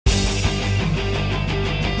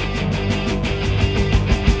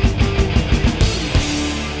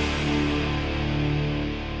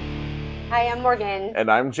Hi, I'm Morgan. And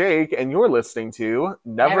I'm Jake, and you're listening to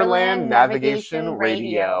Neverland Navigation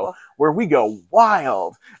Radio, where we go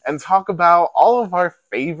wild and talk about all of our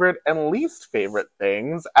favorite and least favorite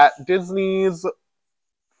things at Disney's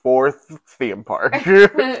fourth theme park,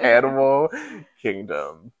 Animal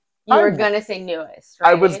Kingdom. You were going to say newest, right?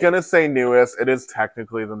 I was going to say newest. It is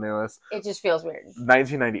technically the newest. It just feels weird.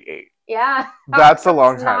 1998. Yeah. That's a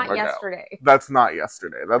long time ago. Not yesterday. That's not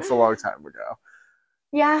yesterday. That's a long time ago.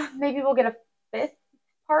 Yeah, maybe we'll get a fifth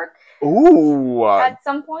park. Ooh. At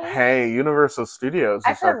some point. Hey, Universal Studios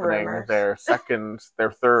is opening their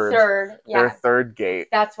third gate.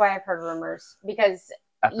 That's why I've heard rumors. Because,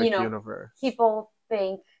 Epic Universe. People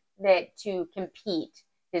think that to compete,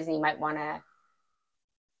 Disney might want to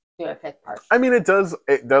do a fifth park. I mean, it does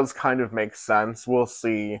kind of make sense. We'll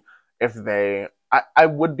see if they... I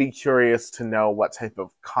would be curious to know what type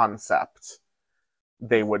of concept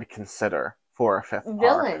they would consider for a fifth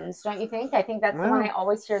Villains, don't you think? I think that's the one I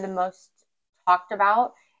always hear the most talked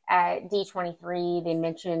about. At D23, they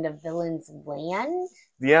mentioned a Villains Land.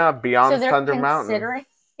 Yeah, beyond Thunder Mountain.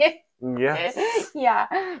 Yes. Yeah,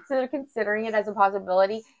 so they're considering it as a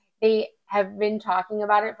possibility. They have been talking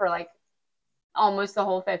about it for like almost the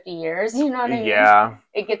whole 50 years, you know what I mean? Yeah.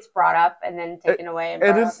 It gets brought up and then taken away. And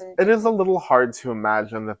it is a little hard to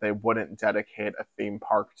imagine that they wouldn't dedicate a theme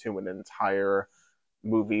park to an entire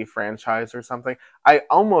movie franchise or something. I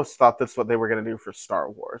almost thought that's what they were going to do for Star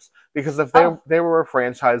Wars, because if they were a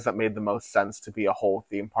franchise that made the most sense to be a whole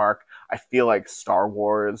theme park, I feel like Star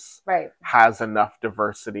Wars has enough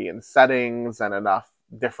diversity in settings and enough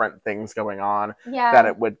different things going on that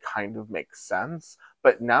it would kind of make sense.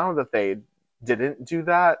 But now that they didn't do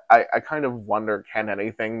that, I kind of wonder, can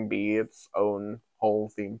anything be its own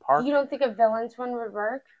whole theme park? You don't think a Villains one would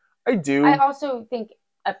work? I do. I also think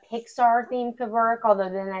a Pixar theme could work, although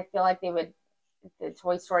then I feel like the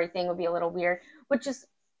Toy Story thing would be a little weird, which is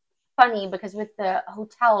funny because with the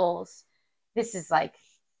hotels, this is like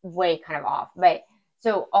way kind of off. But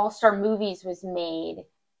so All Star Movies was made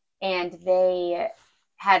and they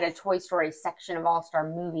had a Toy Story section of All Star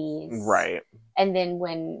Movies. Right. And then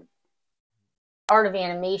when Art of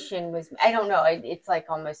Animation was, I don't know, it's like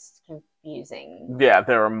almost confusing. Yeah,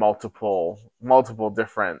 there are multiple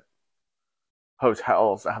different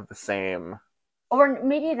hotels that have the same, or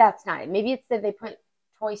maybe that's not it. Maybe it's that they put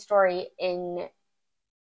Toy Story in.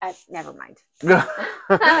 Never mind.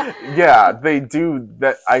 Yeah, they do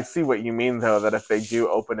that. I see what you mean, though. That if they do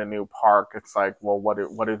open a new park, it's like, well, what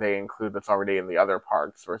do they include that's already in the other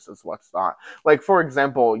parks versus what's not? Like, for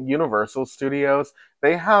example, Universal Studios,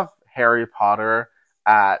 they have Harry Potter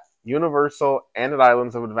at Universal and at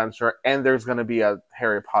Islands of Adventure, and there's going to be a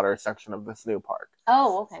Harry Potter section of this new park.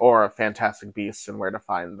 Oh, okay. Or a Fantastic Beasts and Where to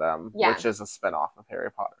Find Them, which is a spinoff of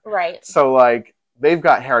Harry Potter. Right. So, like, they've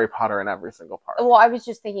got Harry Potter in every single park. Well, I was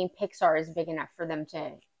just thinking Pixar is big enough for them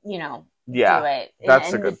to, do it.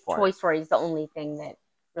 That's a good point. Toy Story is the only thing that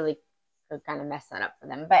really could kind of mess that up for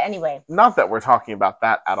them. But anyway. Not that we're talking about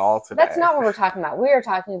that at all today. That's not what we're talking about. We are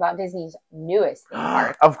talking about Disney's newest theme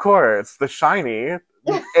park. Of course, the shiny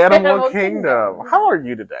Animal Kingdom. How are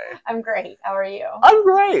you today? I'm great. How are you?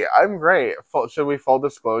 I'm great. Should we full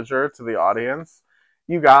disclosure to the audience?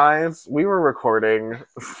 You guys, we were recording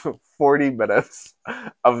 40 minutes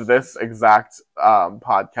of this exact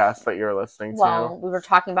podcast that you're listening to. Well, we were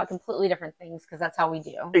talking about completely different things because that's how we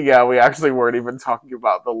do. Yeah, we actually weren't even talking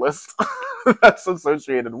about the list that's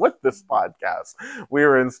associated with this podcast. We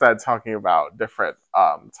were instead talking about different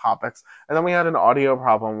topics. And then we had an audio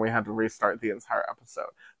problem. We had to restart the entire episode.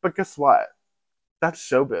 But guess what? That's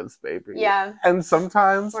showbiz, baby. Yeah. And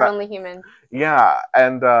sometimes... We're only human. Yeah,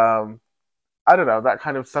 and... I don't know, that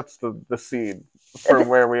kind of sets the seed for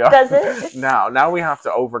where we are. Does it? Now we have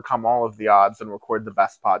to overcome all of the odds and record the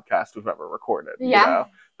best podcast we've ever recorded. Yeah.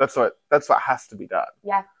 That's what has to be done.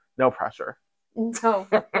 Yeah. No pressure. No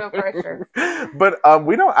pressure. But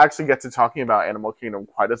we don't actually get to talking about Animal Kingdom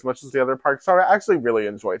quite as much as the other parks, so I actually really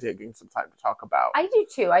enjoy taking some time to talk about. I do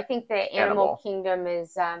too. I think that Animal Kingdom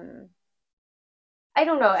is I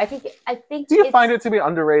don't know. I think. Do you find it to be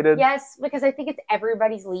underrated? Yes, because I think it's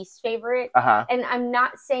everybody's least favorite. And I'm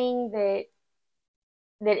not saying that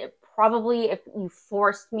it probably, if you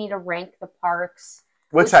forced me to rank the parks,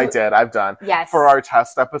 which I did, I've done. Yes. For our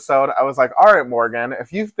test episode, I was like, "All right, Morgan,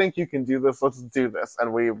 if you think you can do this, let's do this."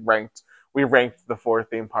 And we ranked the 4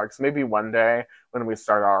 theme parks. Maybe one day when we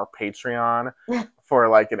start our Patreon for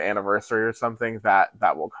like an anniversary or something, that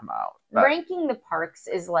will come out. Ranking the parks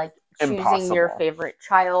is like choosing your favorite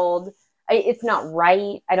child. It's not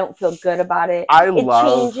right. I don't feel good about it.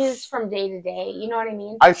 It changes from day to day. You know what I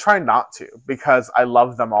mean? I try not to, because I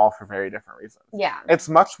love them all for very different reasons. Yeah. It's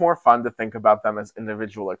much more fun to think about them as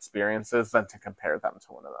individual experiences than to compare them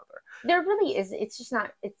to one another. There really is. It's just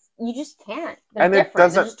not, you just can't. They're and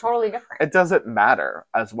different. They're just totally different. It doesn't matter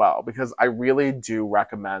as well, because I really do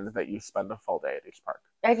recommend that you spend a full day at each park.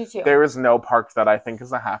 I do too. There is no park that I think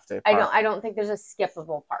is a half-day park. I don't think there's a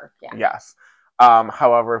skippable park. Yeah. Yes.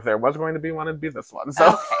 However, if there was going to be one, it'd be this one.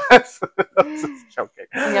 So okay. Just joking.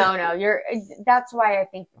 No, that's why I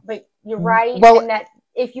think, but you're right. Well, and that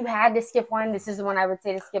if you had to skip one, this is the one I would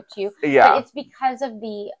say to skip too. Yeah. But it's because of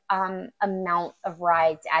the amount of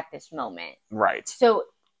rides at this moment. Right. So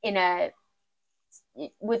if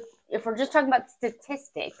we're just talking about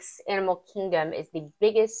statistics, Animal Kingdom is the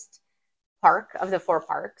biggest park of the 4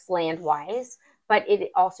 parks land-wise, but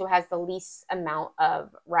it also has the least amount of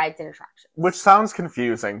rides and attractions. Which sounds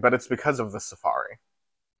confusing, but it's because of the safari.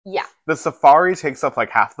 Yeah. The safari takes up like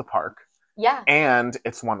half the park. Yeah. And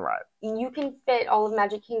it's one ride. You can fit all of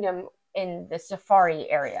Magic Kingdom in the safari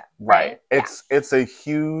area. Right. It's a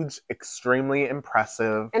huge, extremely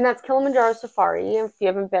impressive. And that's Kilimanjaro Safari. If you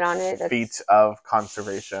haven't been on it, that's feat of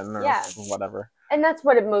conservation or whatever. And that's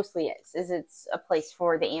what it mostly is it's a place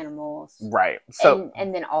for the animals. Right. So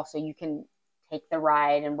and then also you can take the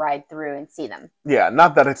ride and ride through and see them. Yeah,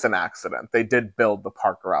 not that it's an accident. They did build the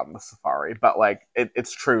park around the safari, but like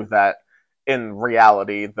it's true that in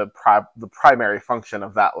reality, the primary function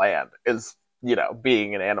of that land is,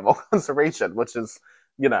 being an animal conservation, which is,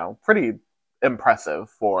 pretty impressive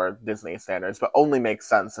for Disney standards, but only makes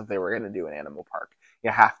sense if they were going to do an animal park.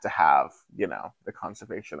 You have to have, the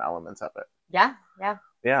conservation elements of it. Yeah.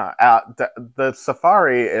 Yeah. The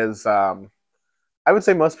safari is, I would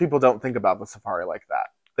say most people don't think about the safari like that.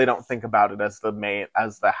 They don't think about it as the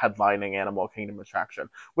headlining Animal Kingdom attraction,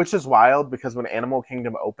 which is wild because when Animal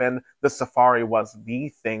Kingdom opened, the safari was the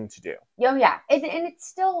thing to do. Oh yeah, and it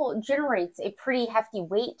still generates a pretty hefty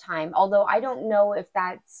wait time. Although I don't know if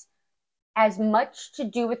that's as much to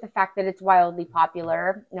do with the fact that it's wildly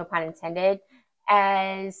popular, no pun intended,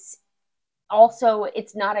 as also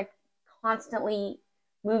it's not a constantly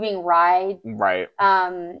moving ride. Right.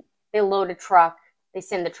 They load a truck, they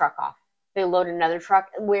send the truck off. They load another truck,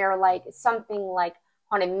 where like something like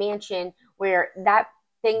Haunted Mansion, where that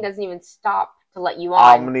thing doesn't even stop to let you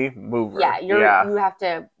on. Omni mover. Yeah, you have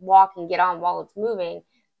to walk and get on while it's moving.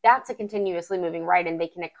 That's a continuously moving ride, and they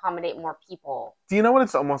can accommodate more people. Do you know what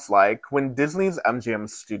it's almost like? When Disney MGM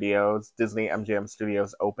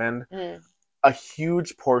Studios opened, a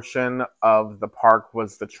huge portion of the park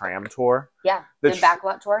was the tram tour. Yeah, the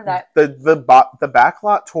backlot tour. The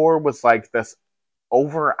backlot tour was like this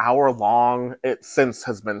over hour long. It since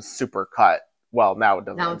has been super cut. Well, now it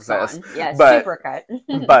doesn't exist. Gone. Yeah, super cut.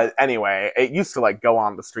 But anyway, it used to like go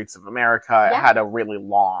on the streets of America. It had a really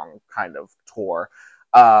long kind of tour.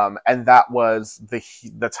 And that was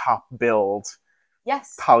the top billed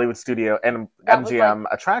Hollywood studio and MGM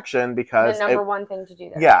attraction, because the number one thing to do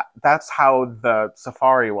there. Yeah, that's how the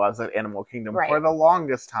safari was at Animal Kingdom for the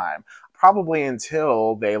longest time. Probably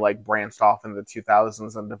until they like branched off in the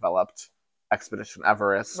 2000s and developed Expedition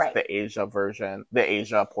Everest, the Asia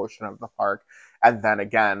portion of the park. And then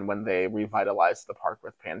again, when they revitalized the park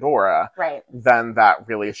with Pandora, then that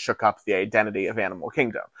really shook up the identity of Animal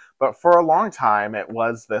Kingdom. But for a long time, it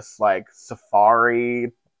was this like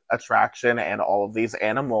safari attraction and all of these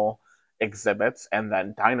animal exhibits. And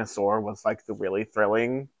then Dinosaur was like the really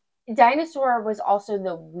thrilling. Dinosaur was also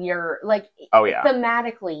the weird, like,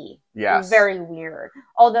 thematically, very weird.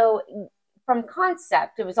 Although from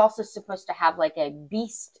concept, it was also supposed to have like a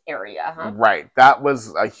beast area, huh? Right. That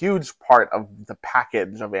was a huge part of the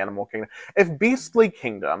package of Animal Kingdom. If Beastly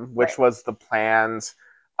Kingdom, which was the planned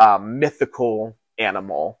mythical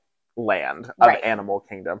animal land of Animal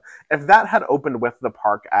Kingdom, if that had opened with the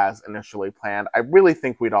park as initially planned, I really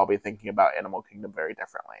think we'd all be thinking about Animal Kingdom very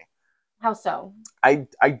differently. How so? I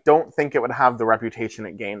don't think it would have the reputation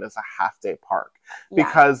it gained as a half-day park.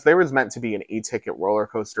 Because there was meant to be an e-ticket roller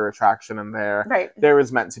coaster attraction in there. Right. There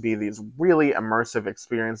was meant to be these really immersive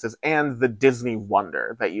experiences and the Disney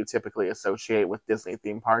wonder that you typically associate with Disney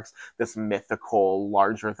theme parks, this mythical,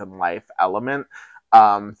 larger-than-life element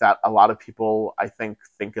that a lot of people, I think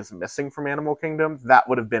is missing from Animal Kingdom. That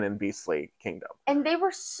would have been in Beastly Kingdom. And they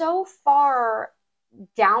were so far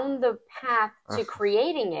down the path to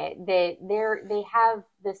creating it that they have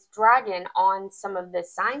this dragon on some of the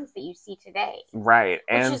signs that you see today, right?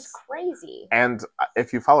 Which is crazy. And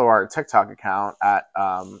if you follow our TikTok account at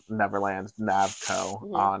Neverland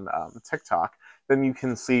Navco on TikTok, then you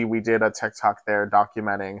can see we did a TikTok there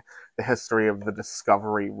documenting the history of the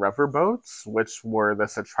Discovery riverboats, which were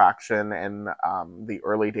this attraction in the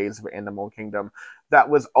early days of Animal Kingdom that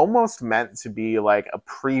was almost meant to be like a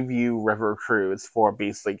preview river cruise for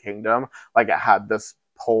Beastly Kingdom. Like it had this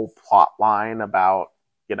whole plot line about,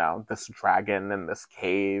 you know, this dragon in this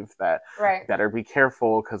cave that better be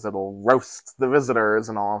careful because it'll roast the visitors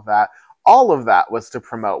and all of that. All of that was to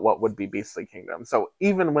promote what would be Beastly Kingdom. So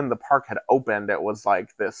even when the park had opened, it was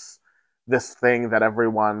like this thing that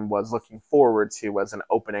everyone was looking forward to as an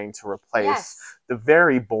opening to replace the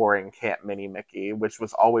very boring Camp Mini Mickey, which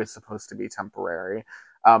was always supposed to be temporary,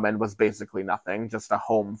 and was basically nothing, just a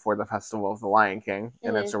home for the Festival of the Lion King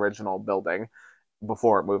in its original building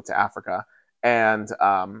before it moved to Africa, and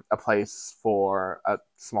a place for a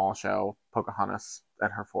small show, Pocahontas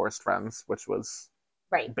and Her Forest Friends, which was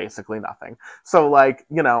basically nothing. So, like,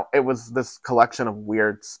 you know, it was this collection of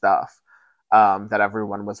weird stuff that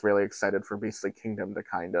everyone was really excited for Beastly Kingdom to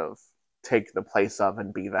kind of take the place of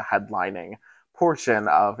and be the headlining portion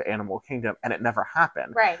of Animal Kingdom, and it never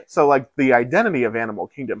happened. So, like, the identity of Animal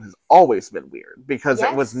Kingdom has always been weird because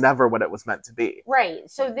it was never what it was meant to be.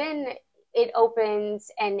 So then it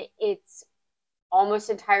opens and it's almost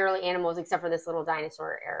entirely animals except for this little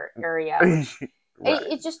dinosaur area.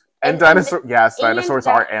 It just dinosaurs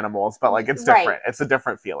are animals, but like it's different. It's a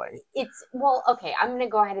different feeling. Okay, I'm gonna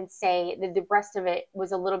go ahead and say that the rest of it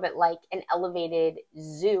was a little bit like an elevated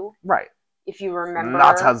zoo, if you remember.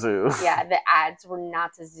 Nahtazu. The ads were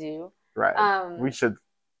Nahtazu. We should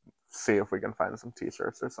see if we can find some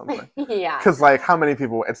t-shirts or something. Because, like, how many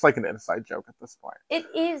people... It's like an inside joke at this point. It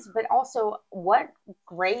is, but also, what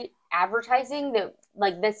great advertising that,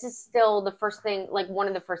 like, this is still the first thing, like, one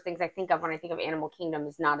of the first things I think of when I think of Animal Kingdom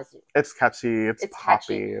is not a zoo. It's catchy, it's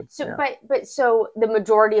poppy. So the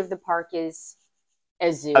majority of the park is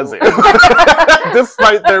a zoo.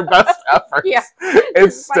 Despite their best efforts.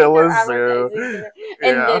 It's still a zoo.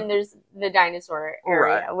 And then there's the dinosaur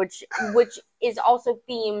area, which is also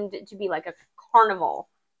themed to be like a carnival.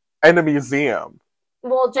 And a museum.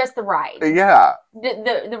 Well, just the ride.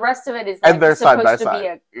 The rest of it is like supposed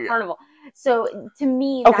to be a carnival. So to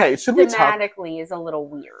me, that thematically is a little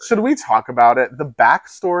weird. Should we talk about it? The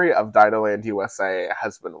backstory of Dinoland USA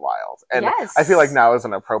has been wild. And I feel like now is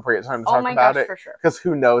an appropriate time to talk about it. For sure. Because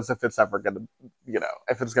who knows if it's ever going to,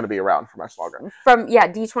 if it's going to be around for much longer.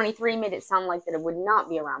 D23 made it sound like that it would not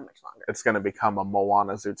be around much longer. It's going to become a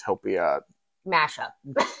Moana Zootopia mashup.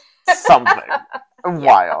 Something.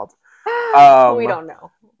 Wild. We don't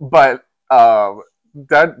know. But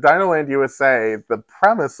Dinoland USA, the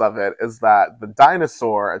premise of it is that the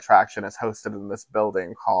dinosaur attraction is hosted in this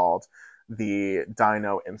building called the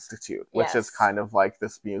Dino Institute, which is kind of like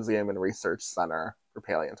this museum and research center for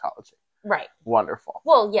paleontology. Wonderful.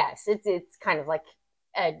 Well, yes, it's kind of like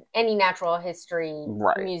any natural history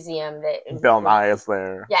museum that Bill Nye is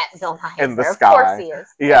there. Bill Nye in is the there. sky. Of course he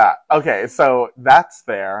is. Okay, so that's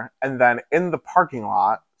there, and then in the parking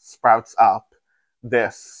lot sprouts up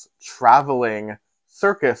this traveling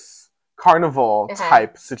circus carnival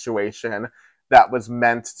type situation that was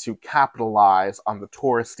meant to capitalize on the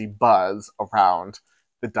touristy buzz around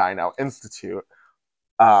the Dino Institute.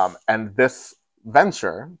 And this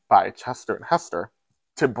venture by Chester and Hester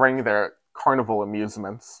to bring their carnival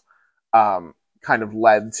amusements kind of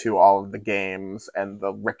led to all of the games and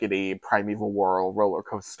the rickety Primeval Whirl roller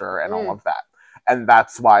coaster and all of that. And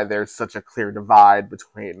that's why there's such a clear divide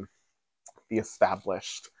between the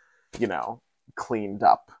established, cleaned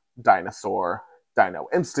up Dino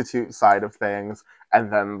Institute side of things,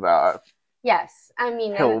 and then the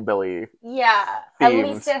hillbilly at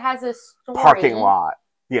least it has a story. Parking lot.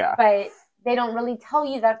 But they don't really tell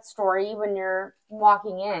you that story when you're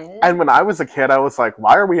walking in. And when I was a kid, I was like,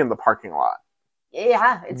 why are we in the parking lot?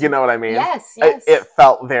 You know what I mean? Yes. It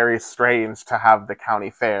felt very strange to have the county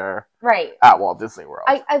fair at Walt Disney World.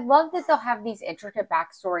 I love that they'll have these intricate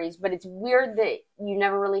backstories, but it's weird that you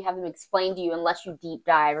never really have them explained to you unless you deep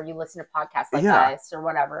dive or you listen to podcasts like us or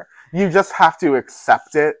whatever. You just have to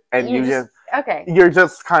accept it, and you're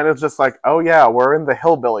just kind of just like, oh yeah, we're in the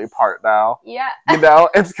hillbilly part now.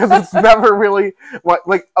 It's because it's never really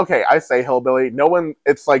I say hillbilly, no one,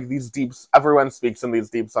 it's like these deep, everyone speaks in these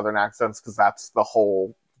deep Southern accents because that's the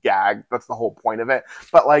whole gag, that's the whole point of it,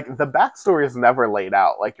 but like the backstory is never laid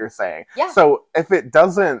out, like you're saying. So if it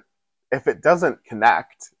doesn't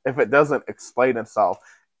connect, if it doesn't explain itself,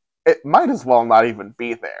 it might as well not even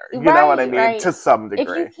be there. You know what I mean? To some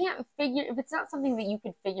degree. If it's not something that you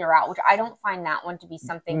could figure out, which I don't find that one to be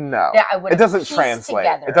something that I would it doesn't translate.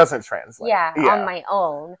 Together, it doesn't translate. On my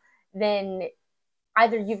own, then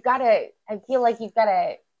either I feel like you've got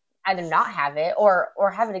to either not have it or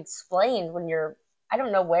have it explained when you're, I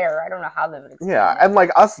don't know where, I don't know how they would explain Yeah, it. and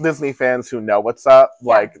like us Disney fans who know what's up,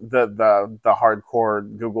 Yeah. like the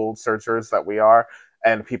hardcore Google searchers that we are,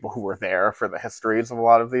 and people who were there for the histories of a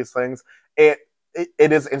lot of these things, it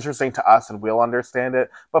is interesting to us and we'll understand it.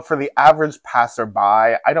 But for the average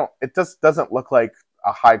passerby, it just doesn't look like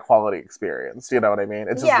a high quality experience. You know what I mean?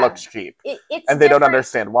 It just looks cheap, It's and they don't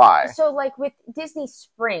understand why. So like with Disney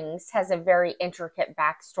Springs has a very intricate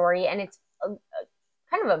backstory, and it's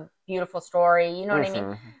kind of a beautiful story, you know what I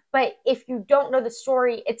mean? But if you don't know the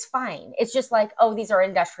story, it's fine. It's just like, oh, these are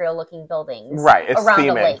industrial looking buildings, right? It's around theming.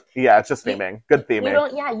 the lake. Yeah, it's just theming. Good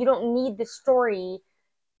theming. You don't need the story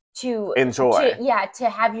to enjoy. To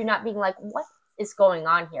have you not being like, what is going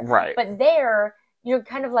on here? Right. But there, you're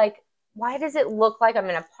kind of like, why does it look like I'm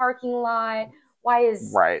in a parking lot? Why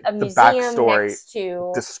is a museum next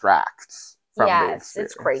to distracts from the experience.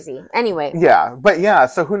 It's crazy. Anyway. Yeah, but yeah,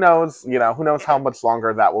 so who knows, who knows how much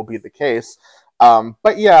longer that will be the case.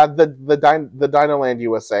 But yeah, the Dinoland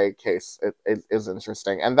USA case it is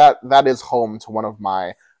interesting, and that is home to one of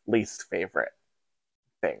my least favorite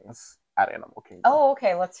things at Animal Kingdom. Oh,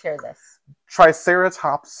 okay, let's hear this.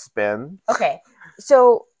 Triceratops spin. Okay,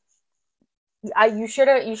 so you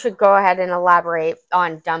should go ahead and elaborate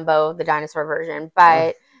on Dumbo, the dinosaur version,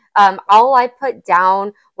 but all I put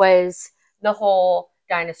down was the whole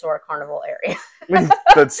dinosaur carnival area.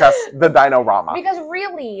 the Dinorama. Because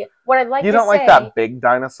really, what I'd like you to don't say, like that big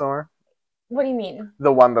dinosaur? What do you mean?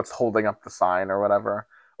 The one that's holding up the sign or whatever.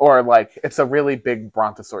 Or like, it's a really big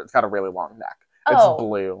brontosaurus. It's got a really long neck. It's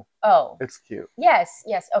blue. Oh. It's cute. Yes.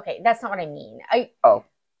 Okay, that's not what I mean.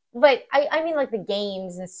 But I mean like the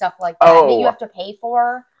games and stuff like that that you have to pay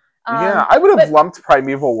for. Yeah, I would have lumped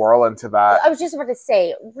Primeval Whirl into that. I was just about to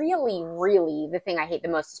say, really, the thing I hate the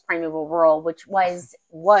most is Primeval Whirl, which was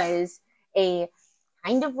a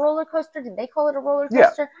kind of roller coaster. Did they call it a roller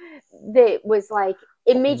coaster? Yeah. That was like,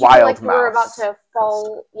 it made you feel like you were about to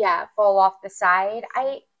fall off the side.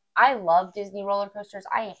 I love Disney roller coasters.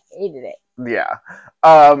 I hated it. Yeah.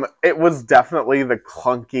 It was definitely the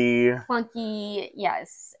clunky,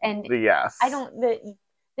 yes. And yes. I don't, the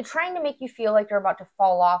trying to make you feel like you're about to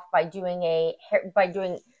fall off by doing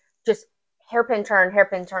just hairpin turn.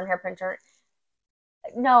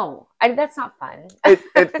 No, that's not fun. It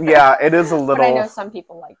is a little. But I know some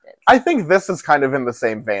people liked it. I think this is kind of in the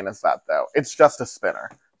same vein as that, though. It's just a spinner.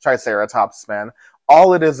 Triceratops spin.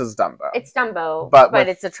 All it is Dumbo. It's Dumbo, but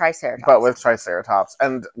it's a Triceratops. But with Triceratops.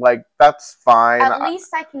 And, like, that's fine. At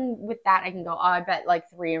least I can go, I bet, like,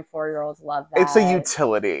 3 and 4-year-olds love that. It's a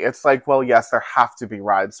utility. It's like, well, yes, there have to be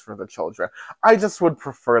rides for the children. I just would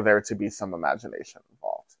prefer there to be some imagination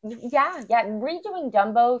involved. Yeah. Redoing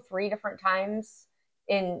Dumbo 3 different times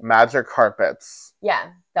in... Magic Carpets.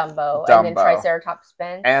 Yeah, Dumbo. And then Triceratops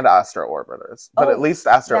spin. And Astro Orbiters. But at least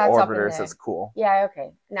Astro Orbiters is cool. Yeah,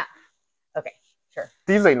 okay. No. Okay. Sure.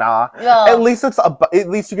 These are No. At least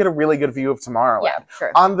you get a really good view of Tomorrowland. Yeah,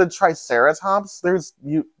 sure. On the Triceratops,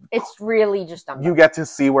 it's really just Dumbo. You get to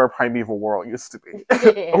see where Primeval Whirl used to be.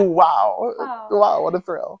 Yeah. Wow, what a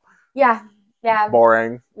thrill. Yeah.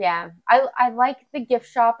 Boring. Yeah, I like the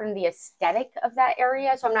gift shop and the aesthetic of that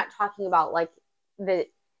area. So I'm not talking about like the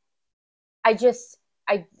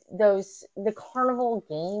carnival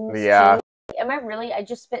games. Yeah. Too. Am I really? I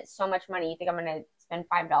just spent so much money. You think I'm gonna spend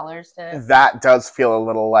 $5 to? That does feel a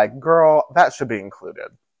little like, girl, that should be included.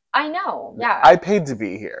 I know. Yeah. I paid to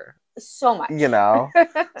be here. So much.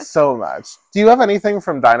 So much. Do you have anything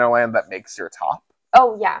from Dinoland that makes your top?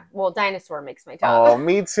 Oh yeah. Well, dinosaur makes my top. Oh,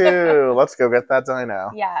 me too. Let's go get that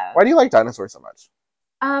dino. Yeah. Why do you like dinosaurs so much?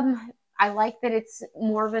 I like that it's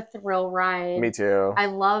more of a thrill ride. Me too. I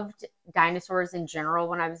loved dinosaurs in general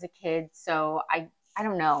when I was a kid, so I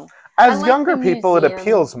don't know. As younger people, it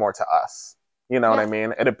appeals more to us. You know what I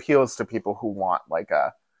mean? It appeals to people who want like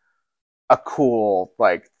a cool,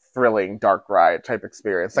 like thrilling dark ride type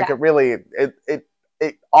experience. Like it really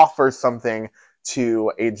it offers something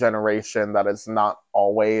to a generation that is not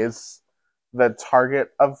always the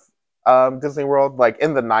target of Disney World. Like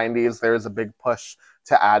in the 90s, there's a big push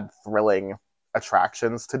to add thrilling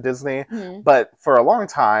attractions to Disney. Mm-hmm. But for a long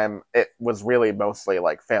time, it was really mostly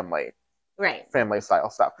like family style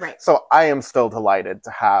stuff. Right. So I am still delighted to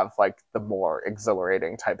have like the more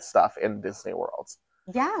exhilarating type stuff in Disney World.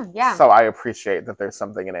 Yeah. So I appreciate that there's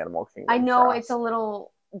something in Animal Kingdom. I know it's a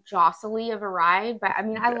little jostly of a ride, but I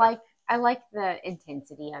mean, I like the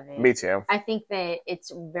intensity of it. Me too. I think that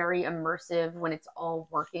it's very immersive when it's all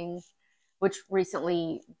working, which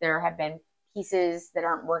recently there have been pieces that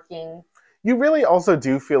aren't working. You really also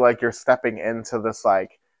do feel like you're stepping into this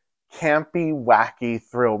like campy, wacky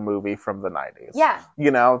thrill movie from the 90s. Yeah.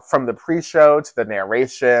 You know, from the pre-show to the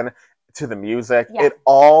narration to the music, Yeah. it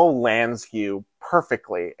all lands you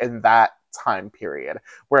perfectly in that time period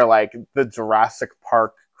where like the Jurassic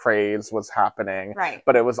Park craze was happening, Right.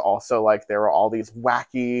 but it was also like there were all these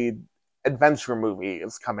wacky adventure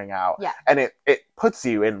movies coming out, Yeah. and it puts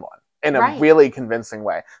you in one in a Right. really convincing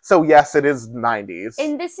way. So yes, it is 90s.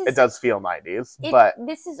 And this is It does feel 90s, but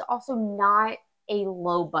this is also not a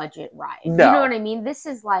low budget ride. No. You know what I mean? This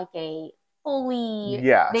is like a fully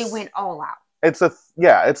Yes. they went all out. it's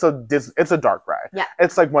a dark ride. Yeah.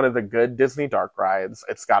 It's like one of the good Disney dark rides.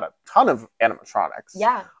 It's got a ton of animatronics.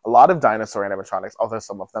 Yeah. A lot of dinosaur animatronics, although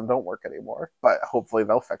some of them don't work anymore, but hopefully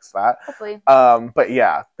they'll fix that. Hopefully. But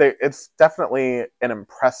yeah, it's definitely an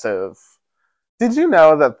impressive. Did you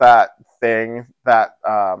know that thing that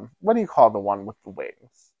what do you call the one with the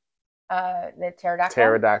wings? The pterodactyl.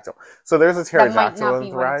 Pterodactyl. So there's a pterodactyl in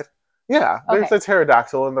the ride. Yeah, there's a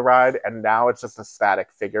pterodactyl in the ride, and now it's just a static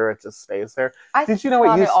figure. It just stays there. Did you know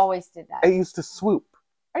it always did that? It used to swoop.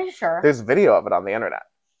 Are you sure? There's video of it on the internet.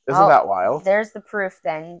 Isn't that wild? There's the proof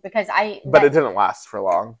then, because But it didn't last for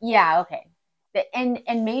long. Yeah. Okay.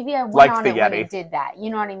 And maybe I went Like on the it when Yeti. it did that. You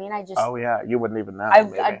know what I mean? I just. Oh yeah, you wouldn't even know.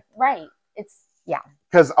 Right. It's yeah.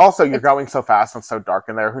 Because also you're going so fast and so dark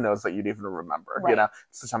in there. Who knows that you'd even remember? Right. You know,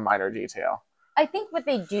 it's such a minor detail. I think what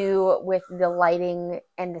they do with the lighting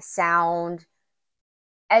and the sound,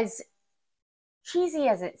 as cheesy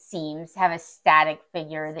as it seems, have a static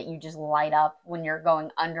figure that you just light up when you're going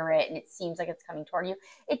under it and it seems like it's coming toward you.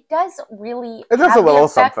 It does really It does a little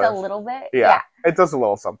something. A little bit. Yeah, it does a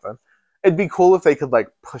little something. It'd be cool if they could like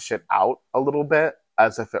push it out a little bit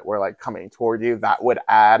as if it were like coming toward you. That would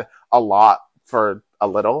add a lot for a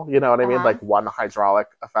little, you know what I mean? Like one hydraulic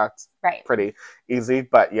effect. Right. Pretty easy.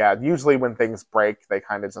 But yeah, usually when things break, they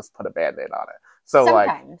kind of just put a Band-Aid on it. So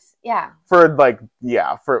sometimes, for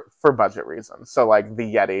budget reasons. So like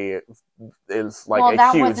the Yeti is like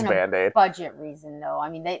a huge Band-Aid. Budget reason though. I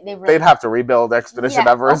mean, they'd have to rebuild Expedition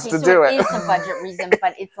Everest to do it. It is a budget reason,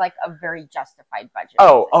 but it's like a very justified budget.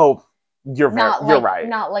 Oh, you're right.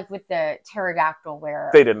 Not like with the pterodactyl where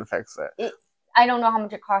they didn't fix it. I don't know how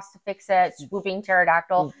much it costs to fix a swooping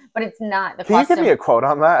pterodactyl, but it's not the cost. Can you give me a quote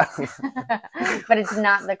on that? But it's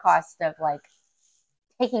not the cost of like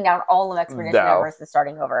taking down all of Expedition Everest and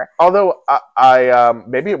starting over. Although I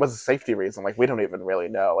maybe it was a safety reason. Like we don't even really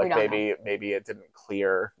know. Like maybe it didn't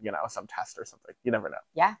clear, some test or something. You never know.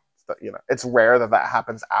 Yeah. So, it's rare that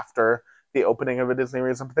happens after the opening of a Disney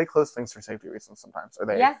reason, but they close things for safety reasons sometimes, or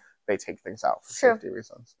they take things out for safety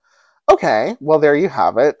reasons. Okay, well there you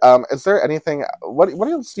have it. Is there anything? What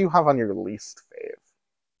else do you have on your least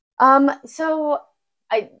fave? So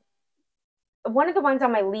one of the ones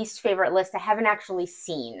on my least favorite list I haven't actually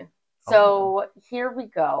seen. So here we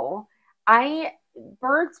go.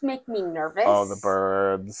 Birds make me nervous. Oh, the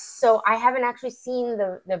birds. So I haven't actually seen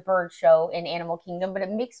the bird show in Animal Kingdom, but it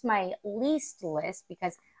makes my least list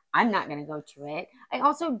because I'm not going to go to it. I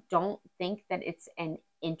also don't think that it's an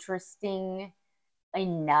interesting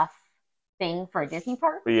enough thing for a Disney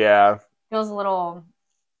park. Yeah. Feels a little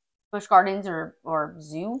Busch Gardens or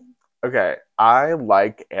zoo. Okay, I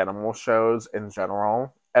like animal shows in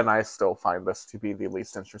general, and I still find this to be the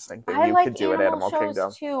least interesting thing you could do at Animal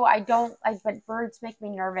Kingdom. Too. But birds make me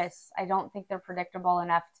nervous. I don't think they're predictable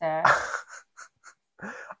enough to.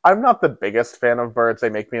 I'm not the biggest fan of birds. They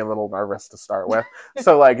make me a little nervous to start with.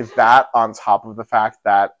 So like that on top of the fact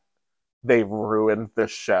that they ruined the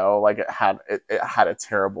show. Like it had a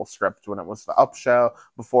terrible script when it was the Up show.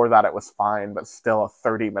 Before that it was fine, but still a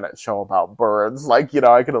 30-minute show about birds. Like,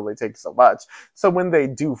 I could only take so much. So when they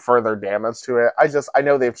do further damage to it, I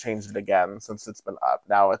know they've changed it again since it's been up.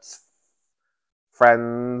 Now it's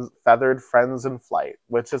feathered friends in flight,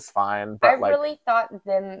 which is fine. But I really thought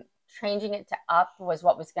them changing it to Up was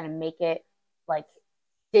what was going to make it like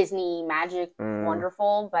Disney magic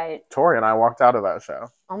wonderful, but Tori and I walked out of that show.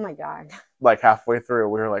 Oh my god. Like halfway through,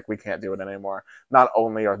 we were like, we can't do it anymore. Not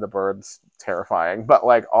only are the birds terrifying, but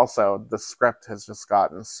like also the script has just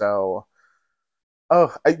gotten so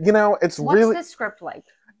it's What's really the script like?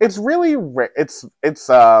 It's really it's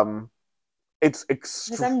because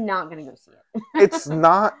I'm not gonna go see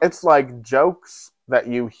it. It's like jokes that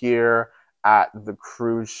you hear at the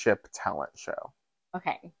cruise ship talent show.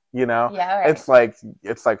 Okay. Yeah, right. It's like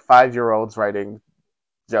 5-year-olds writing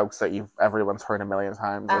jokes that everyone's heard a million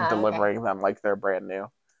times and delivering them like they're brand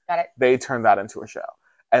new. Got it. They turned that into a show,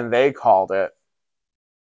 and they called it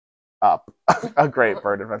Up, a great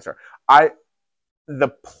bird adventure. the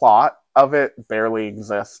plot of it barely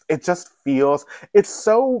exists. It just feels,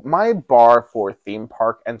 my bar for theme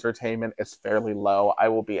park entertainment is fairly low. I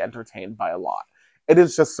will be entertained by a lot. It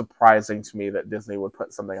is just surprising to me that Disney would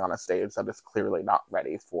put something on a stage that is clearly not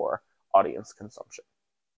ready for audience consumption.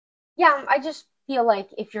 Yeah, I just feel like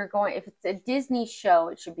if it's a Disney show,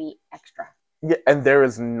 it should be extra. Yeah, and there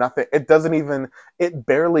is nothing, it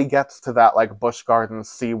barely gets to that like Busch Gardens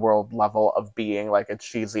SeaWorld level of being like a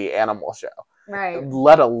cheesy animal show. Right.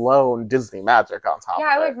 Let alone Disney magic on top of it.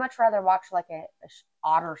 Yeah, I would much rather watch like a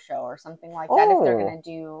otter show or something like that if they're going to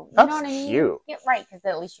do, you that's know what I mean? Cute. Yeah, right, because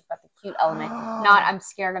at least you've got the cute element. Not, I'm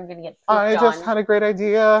scared I'm going to get pooped I just on. had a great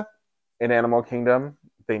idea. In Animal Kingdom,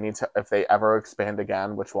 they need to, if they ever expand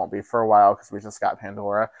again, which won't be for a while because we just got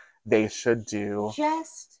Pandora, they should do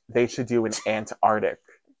an Antarctic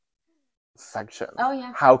section. Oh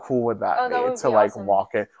yeah. How cool would that be? That would to be like awesome.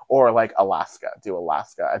 walk it, or like Alaska, do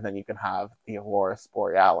Alaska, and then you can have the Aurora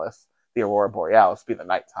Borealis be the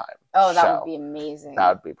nighttime. Oh, that show. would be amazing. That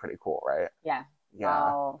would be pretty cool, right? Yeah. Yeah.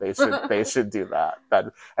 Wow. They should do that.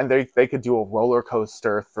 And they could do a roller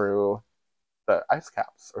coaster through the ice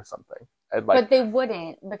caps or something. And but they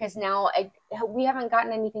wouldn't, because now we haven't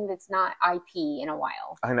gotten anything that's not IP in a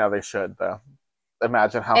while. I know they should though.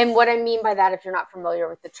 Imagine how. And what I mean by that, if you're not familiar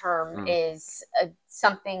with the term, is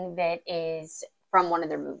something that is from one of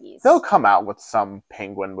their movies. They'll come out with some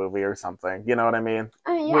penguin movie or something. You know what I mean?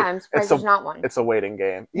 Yeah, I'm surprised there's not one. It's a waiting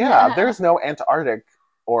game. Yeah, there's no Antarctic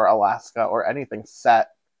or Alaska or anything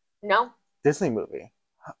set. No. Disney movie.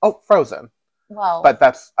 Oh, Frozen. Well. But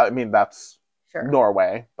that's sure.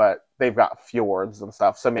 Norway, but they've got fjords and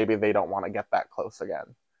stuff, so maybe they don't want to get that close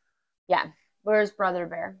again. Yeah. Where's Brother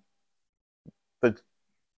Bear?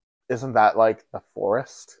 Isn't that like the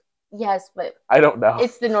forest? Yes, but I don't know.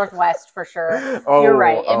 It's the Northwest for sure. Oh, you're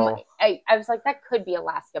right. Oh. I was like, that could be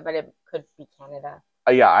Alaska, but it could be Canada.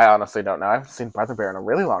 Yeah, I honestly don't know. I haven't seen Brother Bear in a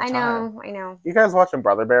really long time. I know. You guys watching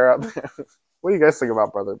Brother Bear up there? What do you guys think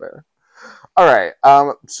about Brother Bear? All right.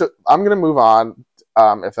 So I'm gonna move on.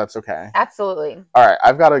 If that's okay. Absolutely. All right.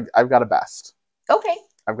 I've got a best. Okay.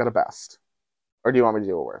 I've got a best. Or do you want me to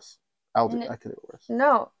do a worst? I can do a worst.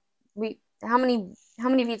 No. How many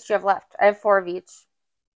of each do you have left? I have 4 of each.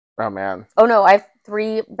 Oh man. Oh no, I have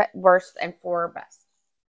 3 worst and 4 best.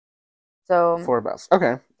 So 4 best.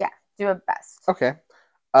 Okay. Yeah, do a best. Okay.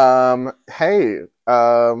 Hey,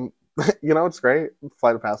 it's great.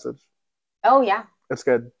 Flight of Passage. Oh yeah. It's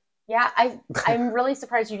good. Yeah, I'm really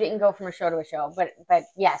surprised you didn't go from a show to a show, but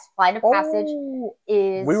yes, Flight of Passage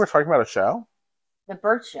is. We were talking about a show. The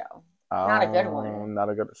bird show. Not a good one. Not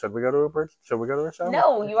a good. Should we go to a show?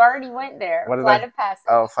 No, you already went there. Flight of Passage.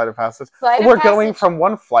 Oh, Flight of Passage. We're going from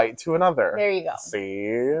one flight to another. There you go.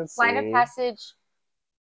 See. Flight of Passage.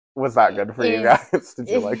 Was that good for you guys? Did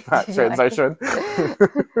you like that transition?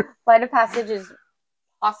 Flight of Passage is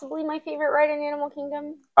possibly my favorite ride in Animal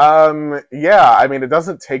Kingdom. Yeah. I mean, it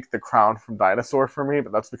doesn't take the crown from Dinosaur for me,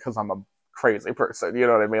 but that's because I'm a crazy person. You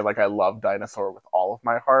know what I mean? Like, I love Dinosaur with all of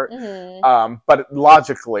my heart. Mm-hmm. But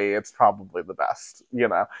logically, it's probably the best.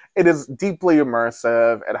 It is deeply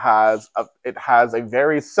immersive. It has a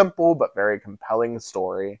very simple but very compelling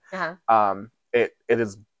story. Uh-huh. It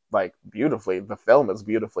is like the film is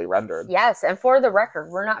beautifully rendered. Yes, and for the record,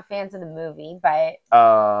 we're not fans of the movie, but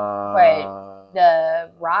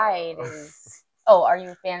the ride is. Oh, are you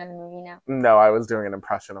a fan of the movie now? No, I was doing an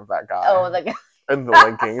impression of that guy. Oh, the guy. In the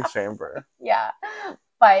linking chamber. Yeah.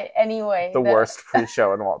 But anyway. The worst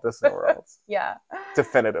pre-show in Walt Disney World. Yeah.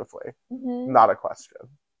 Definitively. Mm-hmm. Not a question.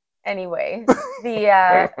 Anyway,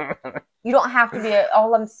 you don't have to be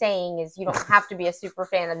all I'm saying is you don't have to be a super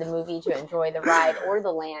fan of the movie to enjoy the ride or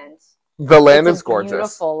the land. The land is gorgeous.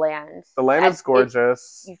 Beautiful land. The land is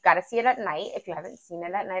gorgeous. You've got to see it at night if you haven't seen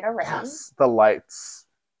it at night already. Yes, the lights.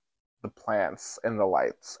 The plants and the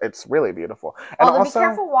lights. It's really beautiful. And although also, be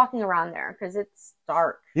careful walking around there because it's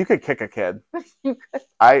dark. You could kick a kid. You could.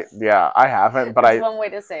 I haven't, but that's one way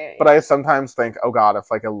to say it. But I sometimes think, oh God, if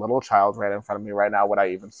like a little child ran in front of me right now, would I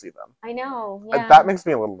even see them? I know. Yeah. That makes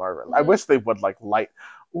me a little nervous. Mm-hmm. I wish they would like light.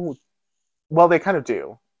 Ooh, well, they kind of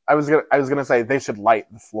do. I was gonna say they should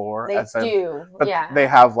light the floor. They do. But yeah. They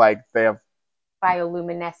have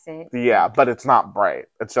bioluminescent. Yeah, but it's not bright.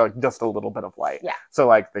 It's like just a little bit of light. Yeah. So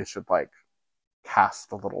like they should like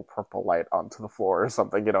cast a little purple light onto the floor or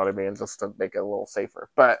something, you know what I mean, just to make it a little safer.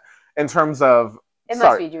 But in terms of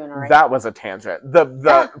must be doing all right. That was a tangent.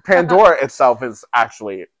 The Pandora itself is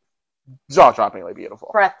actually jaw-droppingly beautiful.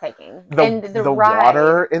 Breathtaking. And the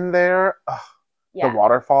water in there, the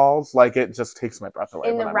waterfalls, like it just takes my breath away.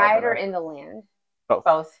 In the ride or in the land?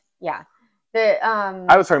 Both. Yeah.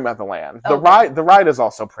 I was talking about the land. The ride is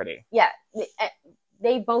also pretty. Yeah.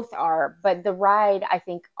 They both are, but the ride, I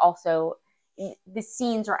think, also the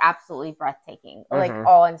scenes are absolutely breathtaking, like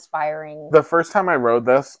awe-inspiring. The first time I rode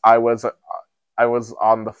this, I was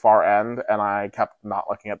on the far end, and I kept not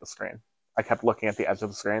looking at the screen. I kept looking at the edge of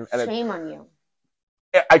the screen, and Shame on you.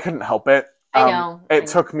 I couldn't help it. I know. It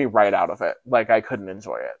took me right out of it. Like, I couldn't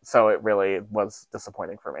enjoy it. So it really was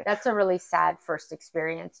disappointing for me. That's a really sad first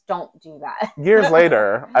experience. Don't do that. Years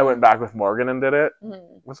later, I went back with Morgan and did it.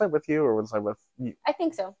 Mm-hmm. Was I with you or was I with you? I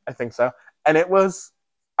think so. I think so. And I was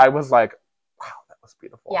like, wow, that was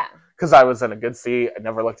beautiful. Yeah. Because I was in a good seat. I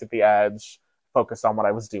never looked at the edge, focused on what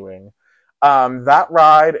I was doing. That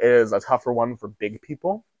ride is a tougher one for big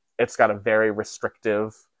people. It's got a very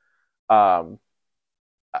restrictive,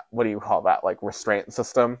 what do you call that? Like, restraint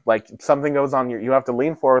system. Like, something goes on you have to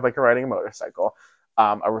lean forward like you're riding a motorcycle.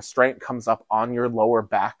 A restraint comes up on your lower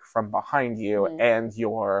back from behind you, and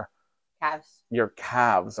your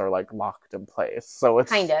calves are like locked in place. So it's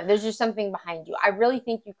kind of, there's just something behind you. I really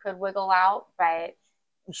think you could wiggle out, but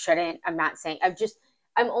you shouldn't. I'm not saying,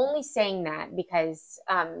 I'm only saying that because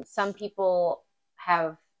some people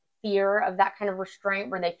have fear of that kind of restraint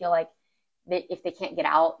where they feel like if they can't get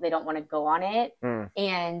out, they don't want to go on it.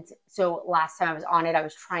 And so last time I was on it, I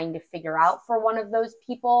was trying to figure out for one of those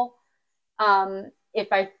people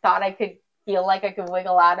if I thought I could feel like I could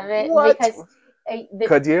wiggle out of it. What? Because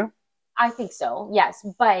could you? I think so, yes.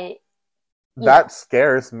 But that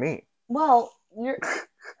scares me. Well, you're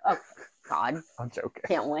oh God, I'm joking.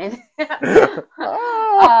 Can't win. That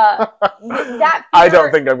fear, I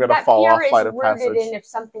don't think I'm gonna fall off flight of passage. In if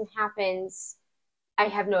something happens, I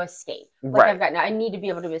have no escape. Like, right. I need to be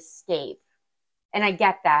able to escape. And I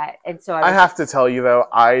get that. And so I have to tell you, though,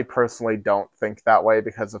 I personally don't think that way,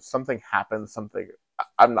 because if something happens,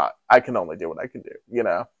 I can only do what I can do, you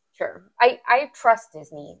know? Sure. I trust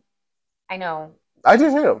Disney. I know. I do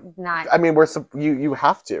too. I mean, you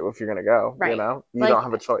have to if you're going to go, right. You know? You don't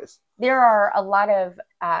have a choice. There are a lot of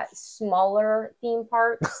smaller theme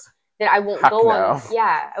parks that I won't go on.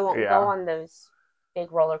 Yeah, I won't go on those big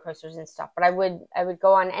roller coasters and stuff, but I would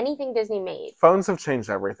go on anything Disney made. Phones have changed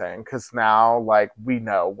everything, because now, like, we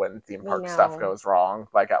know when theme park stuff goes wrong,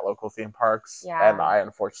 like at local theme parks. Yeah. And I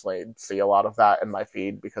unfortunately see a lot of that in my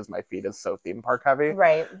feed because my feed is so theme park heavy.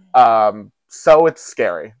 Right. So it's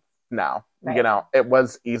scary now. Right. You know, it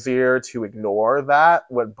was easier to ignore that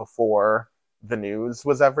before the news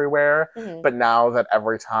was everywhere. But now that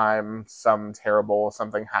every time something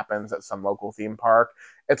happens at some local theme park,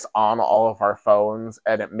 it's on all of our phones,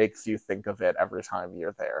 and it makes you think of it every time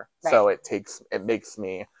you're there. Right. So it makes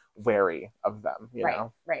me wary of them, you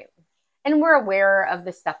know? Right. And we're aware of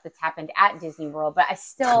the stuff that's happened at Disney World, but I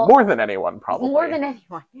still... More than anyone, probably. More than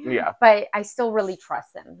anyone. Yeah. But I still really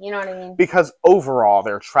trust them. You know what I mean? Because overall,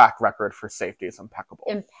 their track record for safety is impeccable.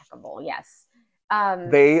 Impeccable, yes.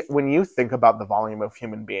 When you think about the volume of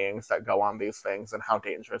human beings that go on these things and how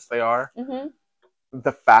dangerous they are,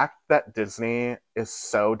 the fact that Disney is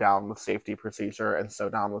so down with safety procedure and so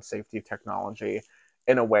down with safety technology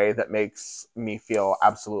in a way that makes me feel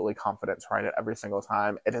absolutely confident to ride it every single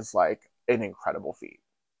time, it is like an incredible feat.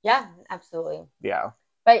 Yeah, absolutely. Yeah.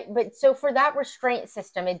 But so for that restraint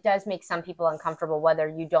system, it does make some people uncomfortable, whether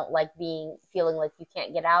you don't like feeling like you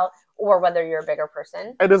can't get out, or whether you're a bigger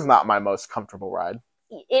person. It is not my most comfortable ride.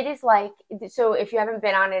 It is like, so if you haven't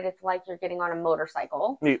been on it, it's like you're getting on a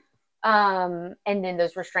motorcycle. Yeah. And then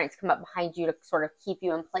those restraints come up behind you to sort of keep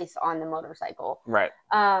you in place on the motorcycle. Right.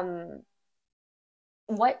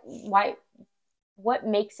 What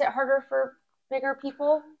makes it harder for bigger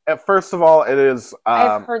people? First of all, it is...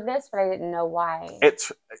 I've heard this, but I didn't know why.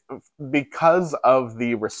 It's because of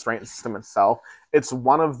the restraint system itself. It's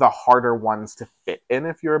one of the harder ones to fit in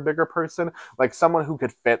if you're a bigger person. Like, someone who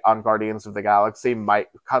could fit on Guardians of the Galaxy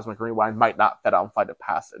Cosmic Rewind might not fit on Flight of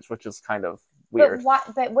Passage, which is kind of weird.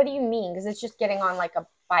 But what do you mean? Because it's just getting on like a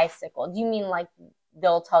bicycle. Do you mean like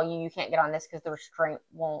they'll tell you can't get on this because the restraint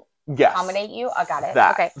won't accommodate you? I got it.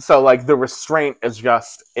 That. Okay. So like the restraint is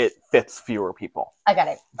just, it fits fewer people. I got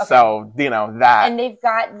it. Okay. So, you know, that. And they've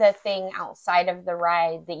got the thing outside of the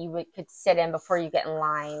ride that you could sit in before you get in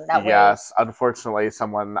line. Yes. Unfortunately,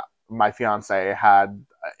 my fiance had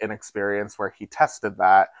an experience where he tested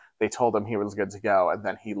that. They told him he was good to go. And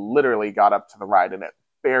then he literally got up to the ride and it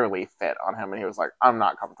barely fit on him. And he was like, I'm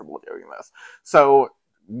not comfortable doing this. So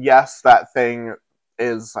yes, that thing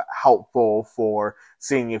is helpful for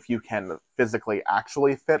seeing if you can physically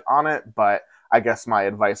actually fit on it, but I guess my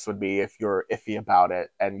advice would be, if you're iffy about it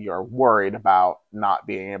and you're worried about not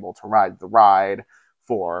being able to ride the ride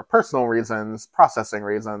for personal reasons, processing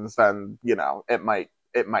reasons, then, you know, it might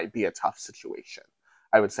be a tough situation.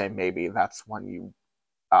 I would say maybe that's when you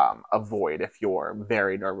avoid if you're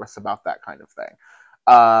very nervous about that kind of thing.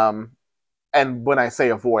 And when I say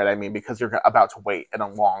avoid, I mean because you're about to wait in a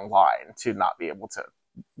long line to not be able to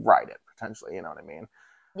ride it, potentially, you know what I mean?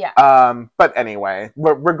 Yeah. But anyway,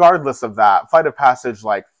 regardless of that, Flight of Passage,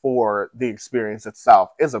 like, for the experience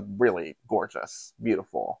itself, is a really gorgeous,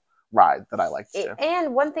 beautiful ride that I like to do.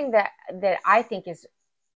 And one thing that I think is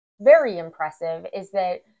very impressive is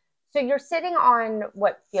that, so you're sitting on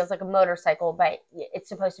what feels like a motorcycle, but it's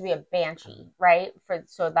supposed to be a banshee, right?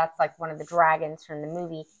 So that's like one of the dragons from the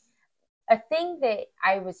movie. A thing that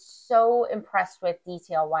I was so impressed with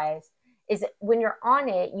detail-wise is that when you're on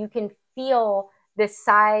it, you can feel the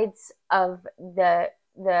sides of the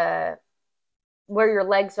where your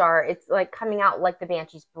legs are. It's like coming out like the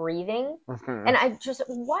banshee's breathing. Mm-hmm. And I just,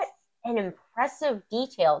 what an impressive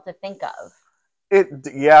detail to think of. It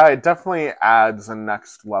definitely adds a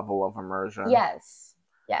next level of immersion. Yes.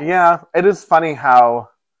 Yeah, it is funny how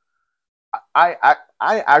I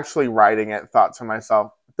actually writing it thought to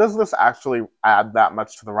myself, does this actually add that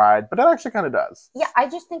much to the ride? But it actually kind of does. Yeah, I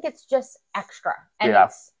just think it's just extra. And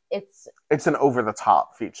it's an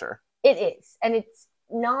over-the-top feature. It is. And it's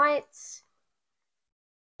not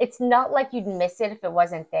like you'd miss it if it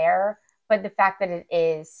wasn't there, but the fact that it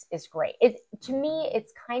is great. To me,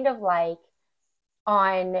 it's kind of like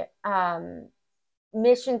on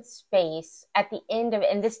Mission Space at the end of it,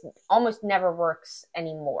 and this almost never works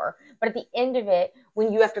anymore, but at the end of it,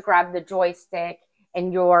 when you have to grab the joystick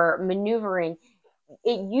and you're maneuvering,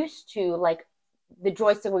 it used to, like, the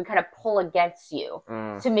joystick would kind of pull against you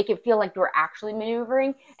to make it feel like you were actually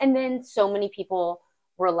maneuvering. And then so many people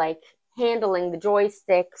were like handling the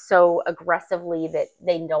joystick so aggressively that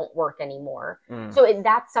they don't work anymore. So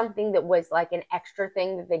that's something that was like an extra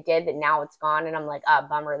thing that they did that now it's gone. And I'm like,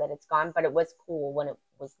 bummer that it's gone, but it was cool when it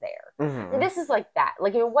was there. Mm-hmm. And this is like that.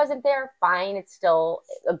 Like, if it wasn't there, fine. It's still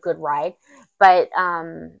a good ride. But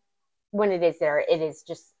when it is there, it is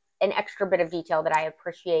just an extra bit of detail that I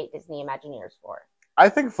appreciate Disney Imagineers for. I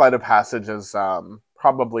think Flight of Passage is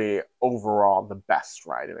probably overall the best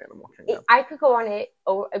ride in Animal Kingdom. I could go on it,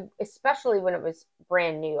 especially when it was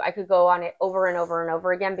brand new. I could go on it over and over and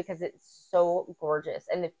over again because it's so gorgeous.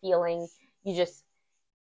 And the feeling,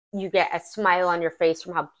 you get a smile on your face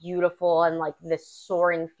from how beautiful and like the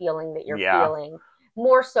soaring feeling that you're feeling.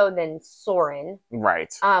 More so than Soarin'.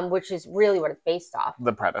 Right. Which is really what it's based off.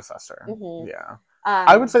 The predecessor. Mm-hmm. Yeah.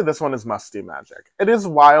 I would say this one is must-do magic. It is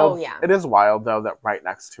wild. Oh, yeah. It is wild, though, that right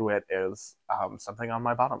next to it is something on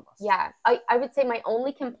my bottom list. Yeah. I would say my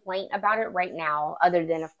only complaint about it right now, other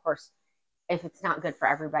than, of course, if it's not good for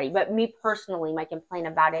everybody, but me personally, my complaint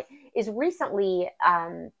about it is recently,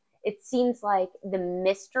 it seems like the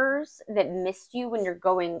misters that mist you when you're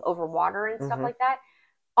going over water and stuff like that,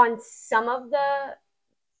 on some of the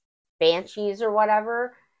banshees or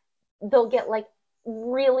whatever, they'll get like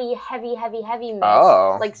really heavy mist,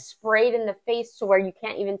 like sprayed in the face to where you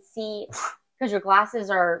can't even see because your glasses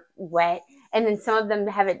are wet. And then some of them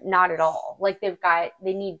have it not at all. Like they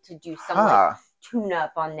need to do some like tune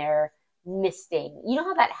up on their misting. You know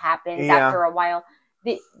how that happens after a while?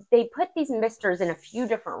 They put these misters in a few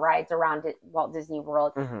different rides around Walt Disney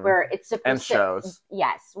World where it's supposed to, shows.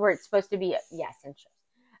 Yes, where it's supposed to be, yes, and shows.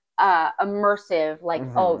 Immersive, like,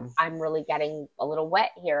 oh, I'm really getting a little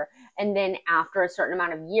wet here. And then after a certain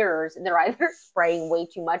amount of years, they're either spraying way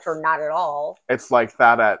too much or not at all. It's like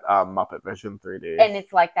that at Muppet Vision 3D. And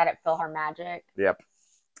it's like that at PhilharMagic. Yep.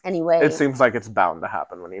 Anyway. It seems like it's bound to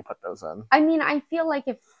happen when you put those in. I mean, I feel like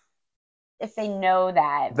if they know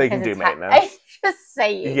that, they can do maintenance. I just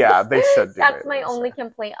say, yeah, they should do That's my only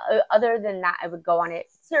complaint. Other than that, I would go on it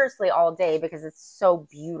seriously all day because it's so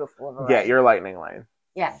beautiful of a ride. Yeah, your lightning lane.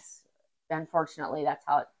 Yes. Unfortunately, that's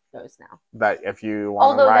how it goes now. That if you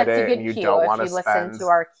want to ride it and you don't want to spend... listen to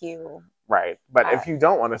our queue. Right. But if you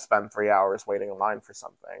don't want to spend 3 hours waiting in line for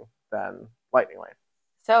something, then lightning lane.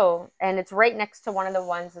 So, and it's right next to one of the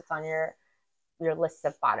ones that's on your list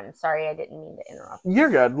of bottom. Sorry, I didn't mean to interrupt. You're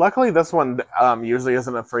good. Luckily, this one usually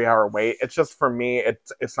isn't a 3 hour wait. It's just, for me,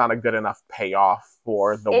 it's not a good enough payoff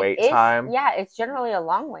for the wait time. Yeah, it's generally a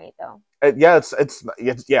long wait, though.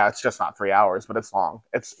 It's just not 3 hours, but it's long.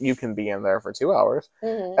 You can be in there for 2 hours.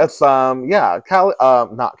 It's not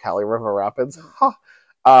Cali River Rapids.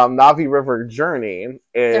 Navi River Journey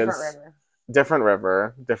is different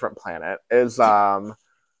river, different planet. It's a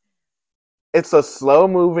slow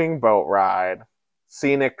moving boat ride,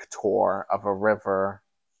 scenic tour of a river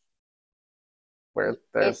where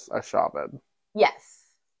there's a shaman. Yes.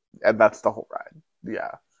 And that's the whole ride.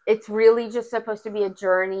 Yeah. It's really just supposed to be a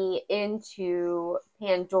journey into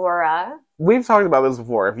Pandora. We've talked about this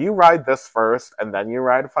before. If you ride this first and then you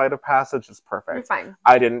ride Flight of Passage, it's perfect. You're fine.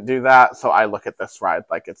 I didn't do that, so I look at this ride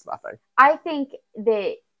like it's nothing. I think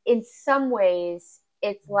that in some ways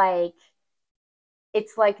it's like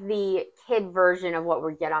the kid version of what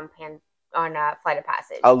we get on Flight of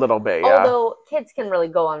Passage. A little bit, yeah. Although kids can really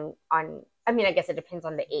go on. I mean, I guess it depends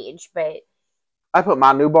on the age, but I put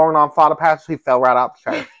my newborn on Flight of Passage. He fell right out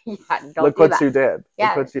the chair. Yeah, Look what you did.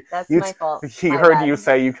 Yeah, Look what that's my fault. He heard you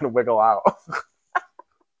say you can wiggle out.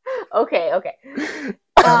 Okay.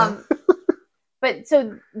 But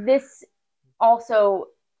so this also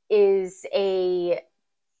is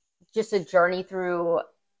just a journey through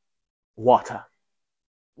water.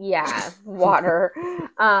 Yeah, water.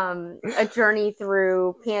 A journey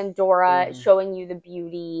through Pandora, showing you the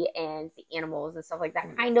beauty and the animals and stuff like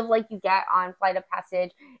that. Kind of like you get on Flight of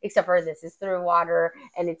Passage, except for this is through water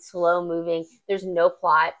and it's slow moving. There's no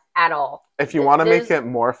plot at all. If you want to make it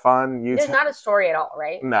more fun, there's not a story at all,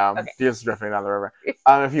 right? No, okay. You're just drifting down the river.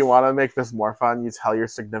 If you want to make this more fun, you tell your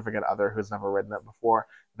significant other who's never ridden it before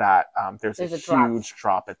that there's a huge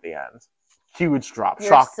drop at the end. Huge drop.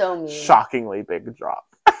 You're so mean. Shockingly big drop.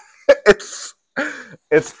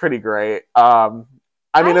 It's pretty great. I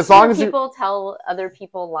mean, as long as people tell other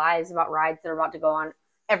people lies about rides they're about to go on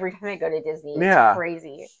every time I go to Disney. It's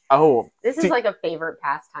crazy. Oh, this is like a favorite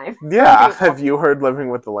pastime. Yeah. Have you heard Living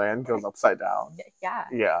with the Land goes upside down? Yeah.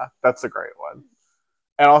 Yeah, that's a great one.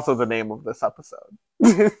 And also the name of this episode.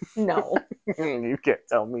 No. You can't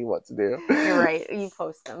tell me what to do. You're right. You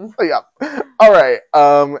post them. Yeah. All right.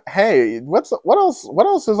 Hey, what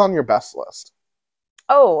else is on your best list?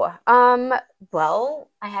 Oh, well,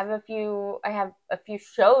 I have a few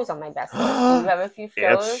shows on my best list. Do you have a few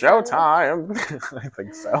shows? It's showtime. I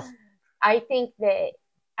think so. I think that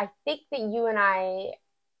you and I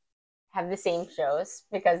have the same shows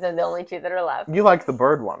because they're the only two that are left. You like the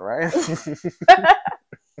bird one, right?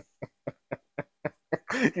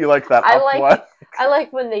 You like that one? I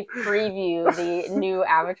like when they preview the new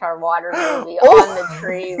Avatar water movie on the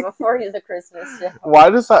tree before the Christmas show. Why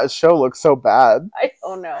does that show look so bad? I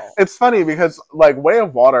don't know. It's funny because, like, Way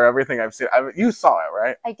of Water, everything I've seen, you saw it,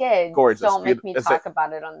 right? I did. Gorgeous. Don't make me talk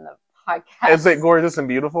about it on the podcast. Is it gorgeous and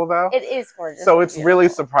beautiful, though? It is gorgeous. So it's really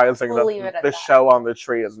surprising that the show on the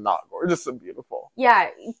tree is not gorgeous and beautiful. Yeah.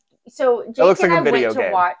 So Jake and I went to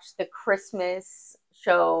watch the Christmas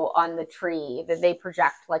show on the tree that they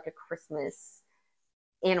project like a Christmas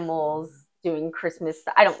animals doing Christmas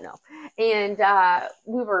stuff. I don't know. And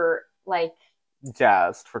we were like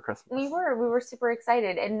jazzed for Christmas. We were super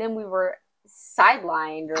excited, and then we were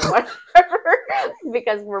sidelined or whatever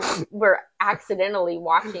because we're accidentally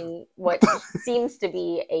watching what seems to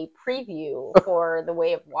be a preview for The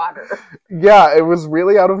Way of Water. Yeah, it was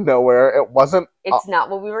really out of nowhere. It wasn't. It's not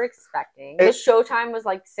what we were expecting. The showtime was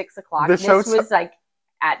like 6 o'clock. This was like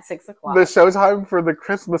at 6 o'clock. The showtime for the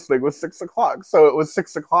Christmas thing was 6 o'clock. So it was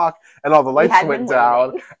 6 o'clock and all the lights went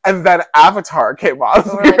down. And then Avatar came on.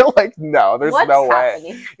 So we're like, no, there's no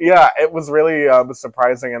way. Yeah, it was really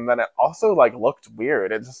surprising. And then it also like looked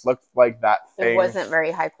weird. It just looked like that thing. It wasn't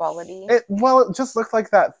very high quality. It just looked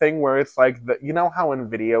like that thing where it's like, you know how in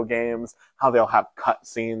video games, how they'll have cut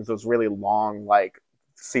scenes, those really long like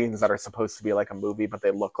scenes that are supposed to be like a movie, but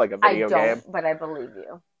they look like a video game. But I believe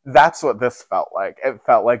you. That's what this felt like. It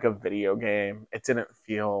felt like a video game. It didn't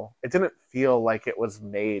feel like it was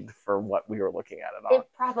made for what we were looking at it on. It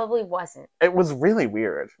probably wasn't. It was really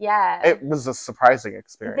weird. Yeah. It was a surprising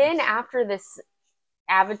experience. Then after this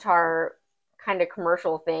Avatar kind of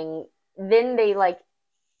commercial thing, then they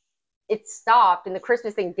it stopped and the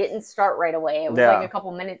Christmas thing didn't start right away. It was like a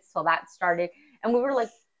couple minutes till that started. And we were like,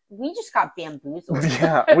 we just got bamboozled.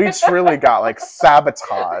 Yeah, we truly got like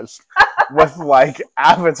sabotaged with like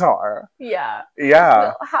Avatar. Yeah.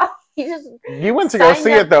 Yeah. You went to go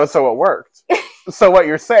see it though, so it worked. So what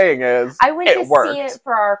you're saying is I went to see it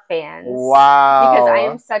for our fans. Wow. Because I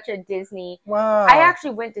am such a Disney. Wow. I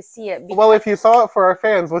actually went to see it. Well, if you saw it for our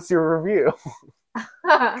fans, what's your review?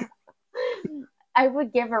 I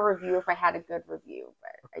would give a review if I had a good review,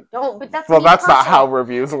 but I don't. But that's that's not how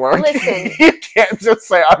reviews work. Listen, you can't just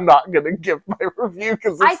say I'm not going to give my review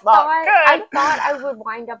because it's not good. I thought I would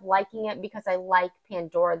wind up liking it because I like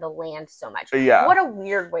Pandora the Land so much. Yeah. What a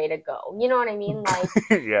weird way to go. You know what I mean? Like,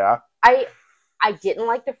 yeah. I didn't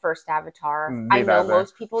like the first Avatar. I know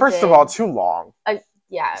most people did. First of all, too long.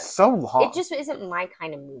 Yeah. So long. It just isn't my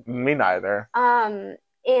kind of movie. Me neither.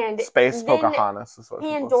 And Space Pocahontas is what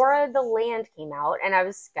Pandora the Land came out, and I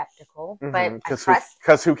was skeptical, but I trust.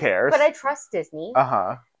 Because who cares? But I trust Disney.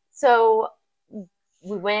 Uh-huh. So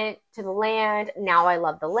we went to the land. Now I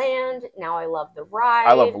love the land. Now I love the ride.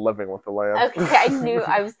 I love living with the land. Okay,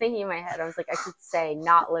 I was thinking in my head, I was like, I should say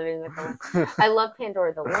not living with the land. I love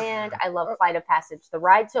Pandora the Land. I love Flight of Passage the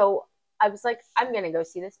ride. So I was like, I'm going to go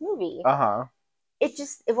see this movie. Uh-huh.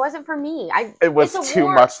 It wasn't for me. It was too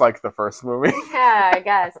much like the first movie. Yeah, I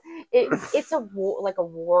guess. It's a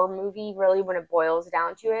war movie, really, when it boils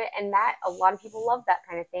down to it. And that, a lot of people love that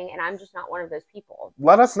kind of thing. And I'm just not one of those people.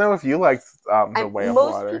 Let us know if you liked The Way of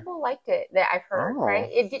Water. Most people liked it, that I've heard,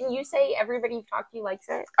 right? Didn't you say everybody you've talked to likes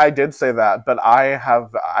it? I did say that, but I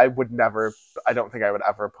don't think I would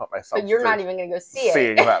ever put myself But you're not even going to go see it.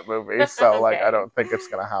 Seeing that movie. So, Okay. I don't think it's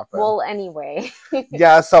going to happen. Well, anyway.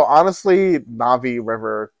 Yeah, so honestly, Navi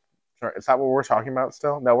River, is that what we're talking about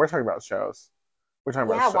still? No, we're talking about shows. We're talking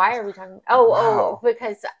about shows. Why are we talking? Oh,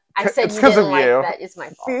 because I said It's you 'cause didn't of like you. that. It's my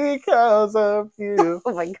fault. Because of you.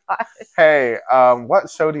 Oh my god. Hey, what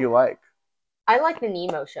show do you like? I like the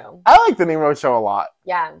Nemo show. I like the Nemo show a lot.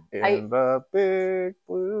 Yeah. In the big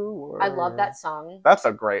blue world. I love that song. That's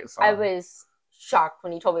a great song. I was shocked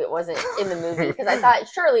when you told me it wasn't in the movie because I thought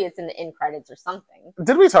surely it's in the end credits or something.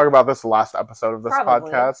 Did we talk about this last episode of this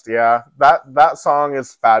Probably. podcast? Yeah. That song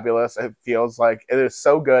is fabulous. It feels like it is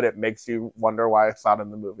so good it makes you wonder why it's not in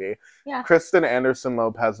the movie. Yeah. Kristen Anderson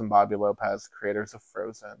Lopez and Bobby Lopez, creators of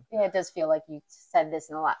Frozen. Yeah, it does feel like you said this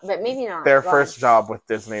in the last, but maybe not. Their first job with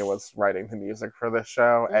Disney was writing the music for this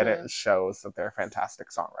show, and Mhm. it shows that they're fantastic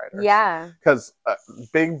songwriters. Yeah. Because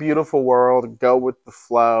Big Beautiful World, Go With the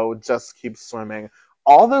Flow, Just Keep Swimming,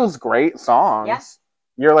 all those great songs. Yeah.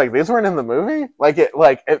 You're like, these weren't in the movie?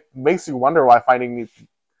 It makes you wonder why Finding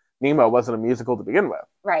Nemo wasn't a musical to begin with.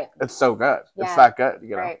 Right. It's so good. Yeah. It's that good,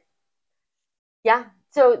 you know. Right. Yeah.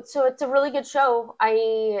 So it's a really good show.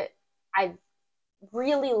 I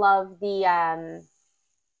really love the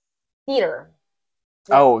theater.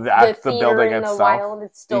 The theater building in itself. the wild.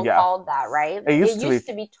 It's still Yeah. called that, right? It used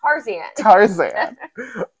to be Tarzan.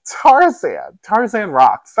 Tarzan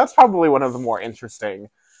rocks. That's probably one of the more interesting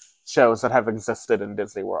shows that have existed in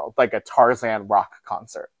Disney World. Like a Tarzan rock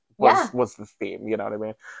concert was the theme, you know what I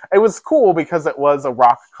mean? It was cool because it was a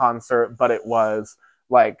rock concert, but it was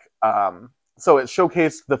like so it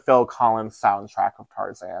showcased the Phil Collins soundtrack of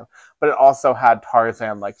Tarzan, but it also had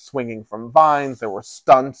Tarzan like swinging from vines. There were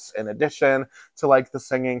stunts in addition to like the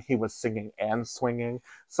singing. He was singing and swinging.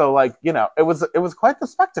 So like, you know, it was quite the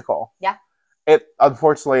spectacle. Yeah. It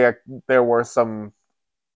unfortunately there were some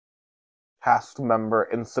cast member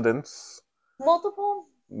incidents. Multiple?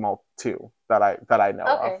 Well, two that I know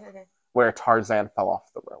of. Okay. Where Tarzan fell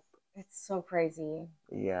off the rope. It's so crazy.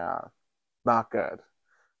 Yeah. Not good.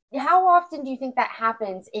 How often do you think that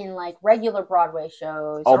happens in like regular Broadway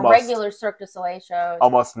shows Almost. or regular Cirque du Soleil shows?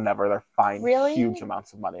 Almost never. They're fined Really? huge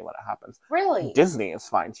amounts of money when it happens. Really? Disney is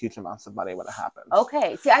fined huge amounts of money when it happens.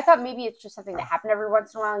 Okay. See, I thought maybe it's just something that happened every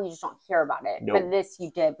once in a while and you just don't hear about it. Nope. But this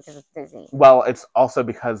you did because it's Disney. Well, it's also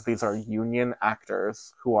because these are union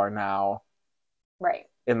actors who are now Right.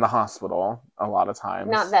 in the hospital a lot of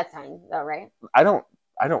times. Not that time though, right? I don't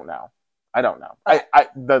know. Okay.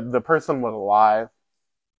 The person was alive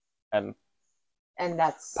and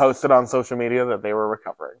that's posted on social media that they were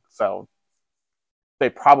recovering. So they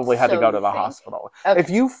probably had to So go to you the think? hospital. Okay. If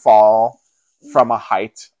you fall from a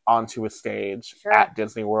height onto a stage Sure. at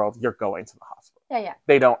Disney World, you're going to the hospital. Yeah.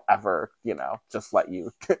 They don't ever, just let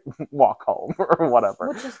you walk home or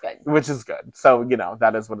whatever. Which is good. So,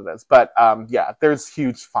 that is what it is. But, yeah, there's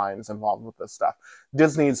huge fines involved with this stuff.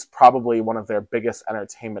 Disney's probably one of their biggest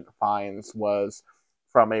entertainment fines was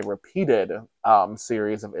from a repeated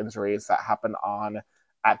series of injuries that happened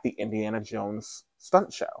at the Indiana Jones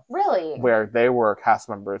stunt show. Really? Where they were cast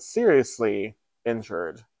members seriously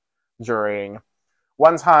injured during...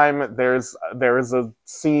 One time, there is a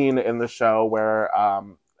scene in the show where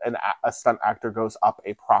a stunt actor goes up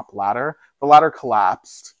a prop ladder. The ladder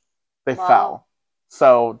collapsed. They fell.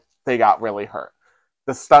 So they got really hurt.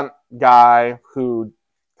 The stunt guy who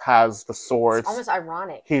has the swords... It's almost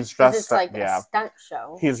ironic. He's dressed it's like a stunt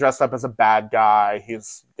show. He's dressed up as a bad guy.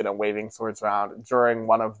 He's, waving swords around. During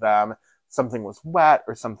one of them, something was wet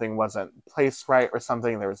or something wasn't placed right or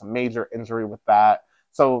something. There was a major injury with that.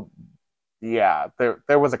 So... yeah,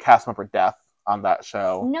 there was a cast member death on that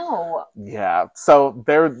show. No. Yeah, so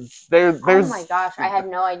there's... oh my gosh, I had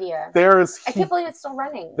no idea. I can't believe it's still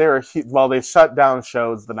running. They shut down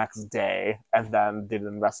shows the next day and then did an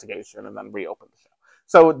investigation and then reopened the show.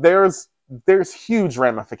 So there's huge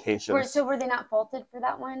ramifications. So were they not faulted for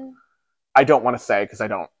that one? I don't want to say because I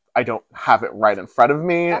don't have it right in front of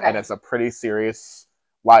me, Okay. and it's a pretty serious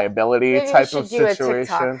liability type of situation. Do a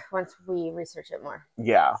TikTok once we research it more.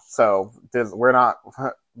 Yeah, so we're not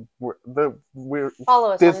we're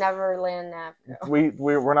Follow us this, on Neverland Navco.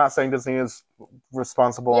 we're not saying Disney is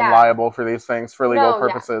responsible and Yeah. liable for these things for legal No, yeah.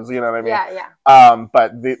 purposes. You know what I mean? Yeah.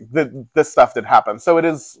 But this stuff did happen. So it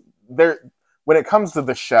is there. When it comes to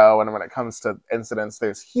the show and when it comes to incidents,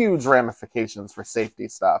 there's huge ramifications for safety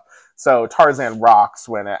stuff. So Tarzan Rocks,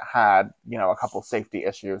 when it had, a couple safety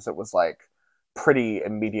issues, it was like pretty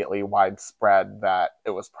immediately widespread that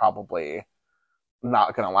it was probably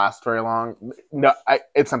not going to last very long. No,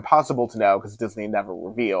 it's impossible to know because Disney never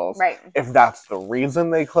reveals Right. if that's the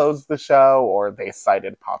reason they closed the show or they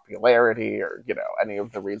cited popularity or, any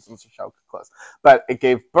of the reasons the show could close. But it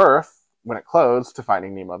gave birth, when it closed, to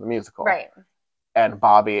Finding Nemo the musical. Right. And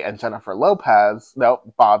Bobby and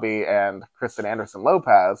Kristen Anderson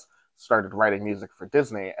Lopez started writing music for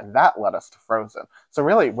Disney, and that led us to Frozen. So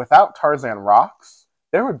really, without Tarzan Rocks,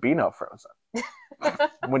 there would be no Frozen.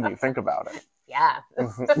 When you think about it. Yeah.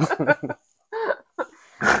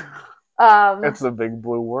 It's a big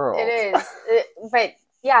blue world. It is. But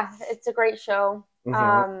yeah, it's a great show.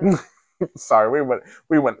 Sorry,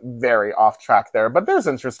 we went very off track there, but there's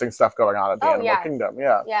interesting stuff going on at the Animal Kingdom.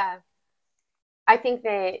 Yeah. Yeah. I think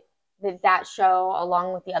that show,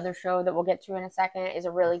 along with the other show that we'll get to in a second, is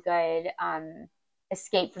a really good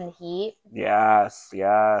escape from the heat. Yes.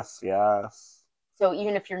 So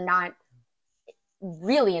even if you're not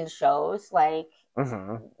really into shows, like,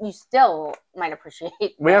 you still might appreciate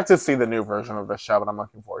it. We have to see the new version of this show, but I'm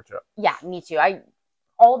looking forward to it. Yeah, me too.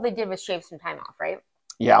 All they did was shave some time off, right?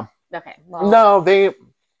 Yeah. Okay. Well, no, I'm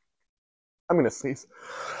going to sneeze.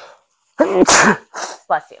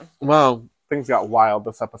 Bless you. Well, things got wild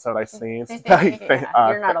this episode. I sneezed.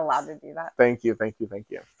 You're not allowed to do that. Thank you.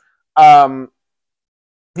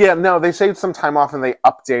 Yeah, no, they shaved some time off and they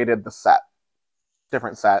updated the set.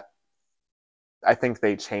 Different set. I think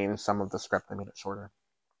they changed some of the script. They made it shorter.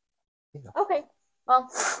 Yeah. Okay. Well,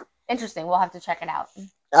 interesting. We'll have to check it out.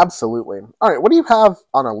 Absolutely. All right, what do you have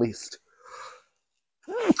on a list?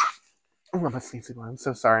 Oh, I'm sneezing. I'm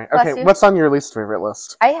so sorry. Okay, what's on your least favorite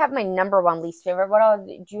list? I have my number one least favorite. What else?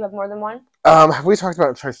 Do you have more than one? Have we talked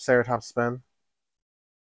about Triceratops spin?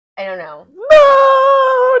 I don't know.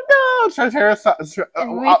 No, Triceratops.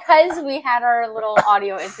 Because we had our little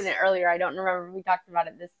audio incident earlier, I don't remember if we talked about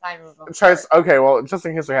it this time. Okay, well, just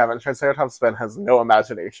in case we haven't, Triceratops spin has no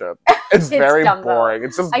imagination. It's very Dumbo. Boring.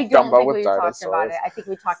 It's just I don't Dumbo think with we dinosaurs. Talked about it. I think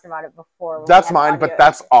we talked about it before. That's mine, but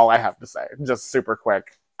that's all I have to say. Just super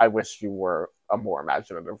quick. I wish you were a more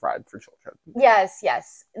imaginative ride for children. Yes,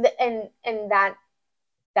 and that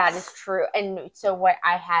is true. And so what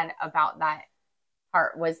I had about that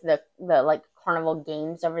part was the like carnival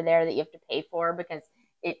games over there that you have to pay for because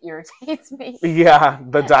it irritates me. Yeah,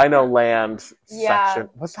 the Dino Land section.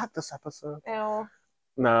 Was that this episode?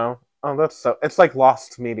 No. Oh, that's so. It's like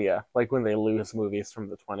lost media, like when they lose movies from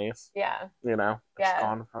the 20s. Yeah. It's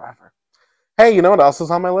gone forever. Hey, you know what else is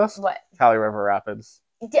on my list? What? Cali River Rapids.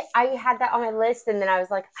 I had that on my list, and then I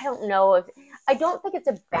was like, I don't think it's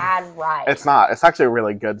a bad ride. It's not. It's actually a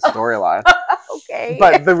really good storyline. Okay.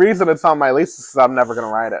 But the reason it's on my list is because I'm never going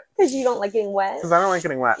to ride it. Because you don't like getting wet? Because I don't like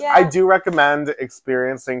getting wet. Yeah. I do recommend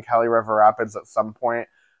experiencing Cali River Rapids at some point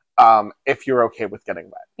if you're okay with getting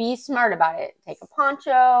wet. Be smart about it. Take a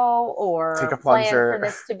poncho or take a plunger. Plan for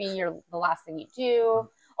this to be the last thing you do.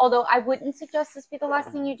 Although I wouldn't suggest this be the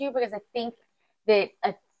last thing you do because I think that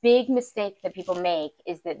a big mistake that people make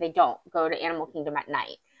is that they don't go to Animal Kingdom at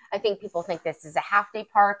night. I think people think this is a half-day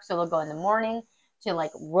park, so they'll go in the morning to like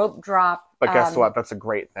rope drop. But guess what? That's a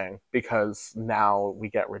great thing because now we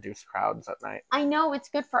get reduced crowds at night. I know it's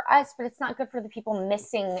good for us, but it's not good for the people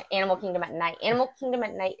missing Animal Kingdom at night. Animal Kingdom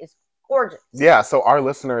at night is gorgeous. Yeah, so our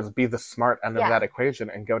listeners be the smart end of that equation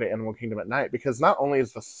and go to Animal Kingdom at night because not only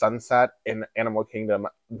is the sunset in Animal Kingdom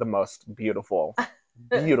the most beautiful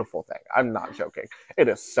thing. I'm not joking. It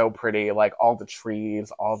is so pretty. Like all the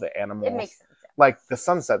trees, all the animals. It makes sense. Like the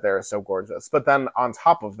sunset there is so gorgeous. But then on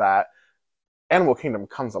top of that, Animal Kingdom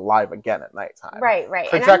comes alive again at nighttime. Right.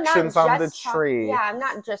 Projections on the tree. I'm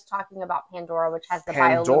not just talking about Pandora, which has the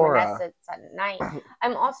bioluminescence at night.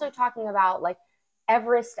 I'm also talking about like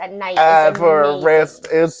Everest at night. Everest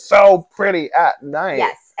is so pretty at night.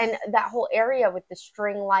 Yes, and that whole area with the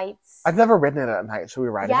string lights. I've never ridden it at night. Should we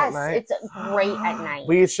ride it at night? Yes, it's great at night.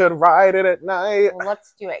 We should ride it at night. Well,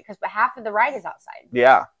 let's do it because half of the ride is outside.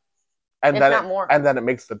 Yeah, and if then not more. And then it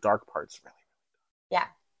makes the dark parts really.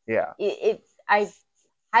 Yeah. I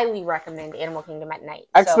highly recommend Animal Kingdom at night.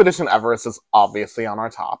 Expedition Everest is obviously on our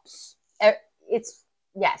tops. That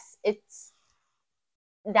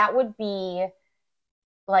would be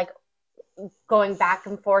like going back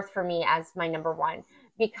and forth for me as my number one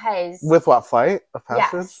because With what, Flight of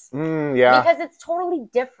Passage? Yes. Yeah. Because it's totally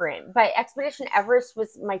different. But Expedition Everest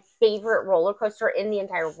was my favorite roller coaster in the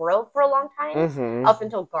entire world for a long time, up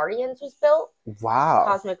until Guardians was built. Wow.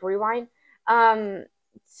 Cosmic Rewind.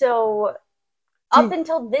 So up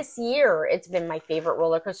until this year, it's been my favorite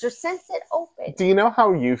roller coaster since it opened. Do you know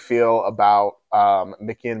how you feel about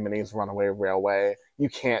Mickey and Minnie's Runaway Railway? You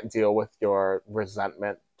can't deal with your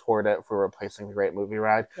resentment toward it for replacing the Great Movie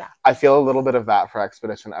Ride. Yeah. I feel a little bit of that for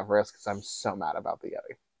Expedition Everest because I'm so mad about the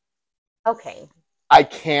Yeti. Okay. I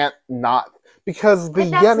can't not, because the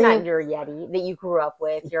that's Yeti... not your Yeti that you grew up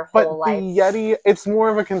with your whole life. But the Yeti, it's more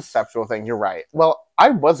of a conceptual thing. You're right. Well, I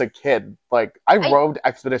was a kid. Like, I rode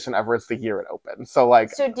Expedition Everest the year it opened. So, like...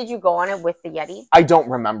 So, did you go on it with the Yeti? I don't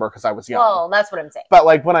remember because I was young. Well, that's what I'm saying. But,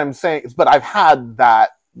 like, what I'm saying is, but I've had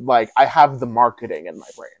that, like, I have the marketing in my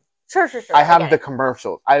brain. Sure. I have the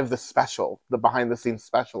commercials. I have the special, the behind-the-scenes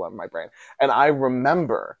special in my brain. And I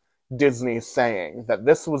remember Disney saying that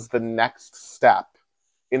this was the next step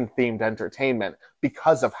in themed entertainment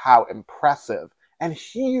because of how impressive and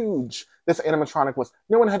huge this animatronic was.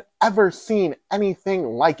 No one had ever seen anything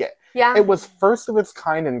like it. Yeah. It was first of its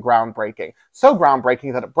kind and groundbreaking. So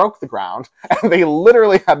groundbreaking that it broke the ground, and they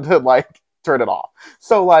literally had to, like, turn it off.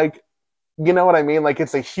 So, like, you know what I mean? Like,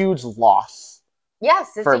 it's a huge loss.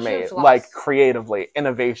 Yes, it's for a me, huge loss. like, creatively,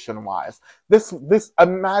 innovation-wise. This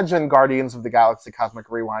imagine Guardians of the Galaxy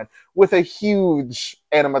Cosmic Rewind with a huge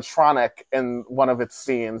animatronic in one of its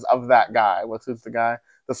scenes of that guy. Who's the guy?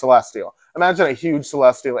 The Celestial. Imagine a huge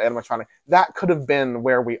Celestial animatronic. That could have been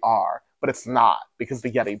where we are, but it's not because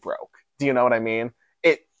the Yeti broke. Do you know what I mean?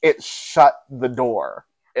 It shut the door.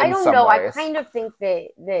 I don't know. Ways. I kind of think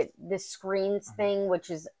that the screens thing,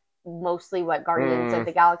 which is mostly what Guardians of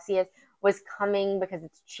the Galaxy is, was coming because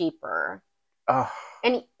it's cheaper.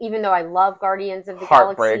 And even though I love Guardians of the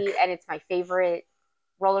Galaxy and it's my favorite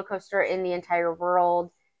roller coaster in the entire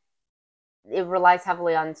world, it relies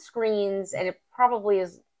heavily on screens and it probably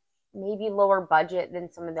is maybe lower budget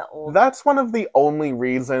than some of the old. That's one of the only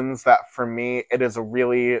reasons that for me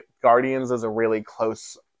Guardians is a really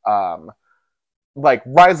close like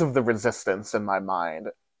Rise of the Resistance in my mind.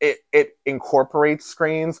 It incorporates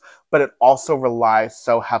screens, but it also relies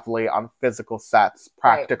so heavily on physical sets,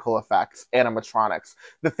 practical effects, animatronics,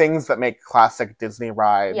 the things that make classic Disney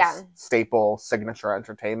rides staple signature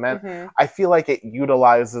entertainment. I feel like it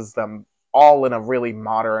utilizes them all in a really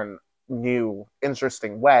modern, new,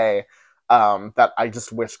 interesting way that I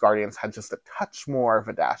just wish Guardians had just a touch more of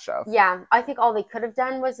a dash of. Yeah, I think all they could have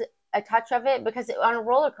done was a touch of it, because on a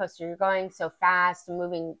roller coaster, you're going so fast and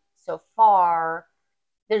moving so far.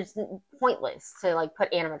 There's pointless to, like, put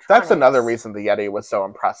animatronics. That's another reason the Yeti was so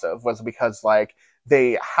impressive, was because, like,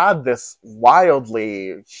 they had this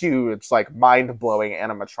wildly huge, like, mind-blowing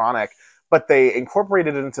animatronic, but they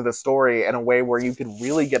incorporated it into the story in a way where you could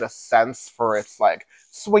really get a sense for its, like,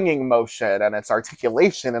 swinging motion and its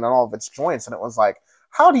articulation and all of its joints. And it was like,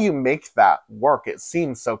 how do you make that work? It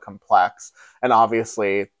seems so complex. And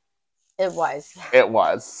obviously... It was. It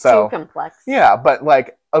was. So, too complex. Yeah, but,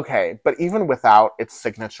 like, okay, but even without its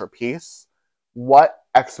signature piece, what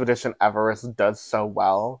Expedition Everest does so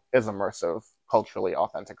well is immersive, culturally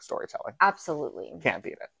authentic storytelling. Absolutely. Can't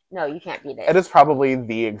beat it. No, you can't beat it. It is probably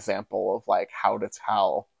the example of, like, how to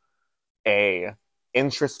tell a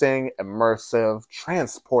interesting, immersive,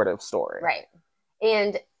 transportive story. Right.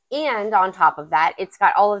 And on top of that, it's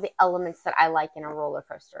got all of the elements that I like in a roller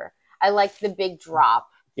coaster. I like the big drop.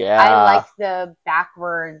 Yeah. I like the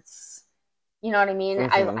backwards, you know what I mean?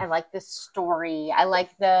 I like the story. I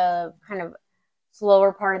like the kind of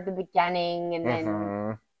slower part at the beginning, and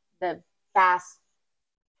then the fast,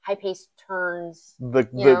 high-paced turns.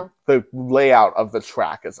 The layout of the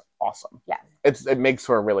track is awesome. Yeah. It makes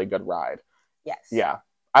for a really good ride. Yes. Yeah.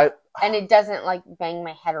 And it doesn't, like, bang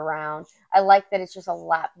my head around. I like that it's just a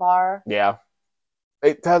lap bar. Yeah.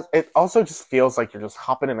 It does. It also just feels like you're just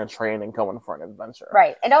hopping in a train and going for an adventure.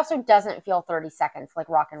 Right. It also doesn't feel 30 seconds like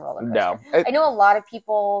Rock and Roller Coaster. No. I know a lot of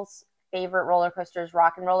people's favorite roller coaster is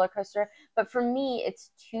Rock and Roller Coaster, but for me,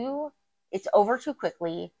 it's over too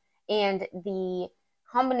quickly, and the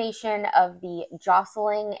combination of the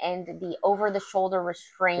jostling and the over-the-shoulder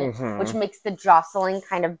restraint, which makes the jostling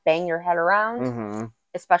kind of bang your head around,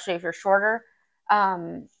 especially if you're shorter,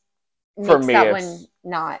 makes that one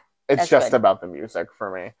not. It's just about the music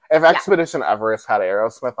for me. If Expedition Everest had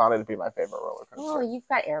Aerosmith on it, it'd be my favorite roller coaster. Oh, you've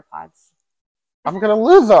got AirPods. I'm gonna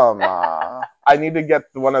lose them. I need to get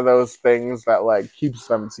one of those things that, like, keeps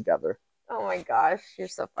them together. Oh my gosh, you're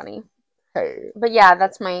so funny. Hey. But yeah,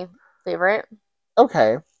 that's my favorite.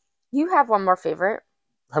 Okay. You have one more favorite.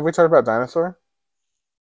 Have we talked about dinosaur?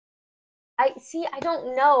 I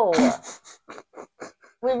don't know.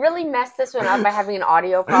 We really messed this one up by having an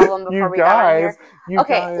audio problem before we got on here.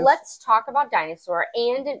 Okay, let's talk about dinosaur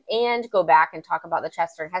and go back and talk about the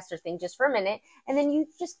Chester and Hester thing just for a minute, and then you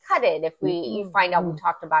just cut it if you find out we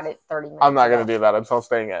talked about it 30 minutes I'm not going to do that. I'm still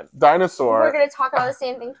staying in. Dinosaur. We're going to talk about the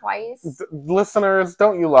same thing twice. Listeners,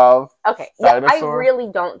 don't you love Dinosaur? I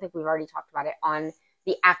really don't think we've already talked about it on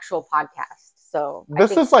the actual podcast. So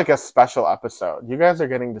this is like a special episode. You guys are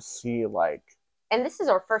getting to see like... And this is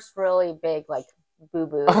our first really big like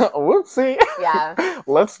boo-boo. Whoopsie. Yeah.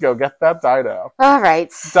 Let's go get that dino. All right.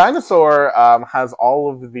 Dinosaur has all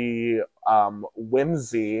of the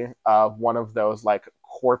whimsy of one of those like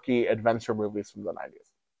quirky adventure movies from the 90s.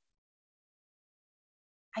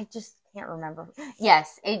 I just can't remember.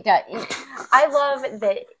 Yes, it does. I love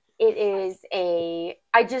that it is a...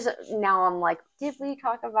 now I'm like, did we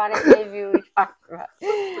talk about it? Maybe we talked about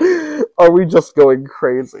it. Are we just going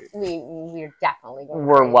crazy? We're definitely going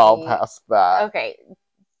We're crazy. well past that. Okay.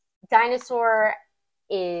 Dinosaur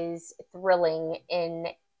is thrilling in...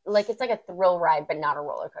 Like, it's like a thrill ride, but not a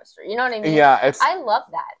roller coaster. You know what I mean? Yeah, I love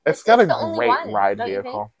that. It's got a great ride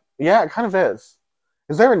vehicle. Yeah, it kind of is.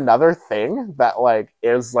 Is there another thing that, like,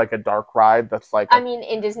 is, like, a dark ride that's, like... I mean,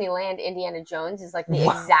 in Disneyland, Indiana Jones is, like, the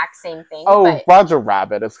exact same thing. Oh, but... Roger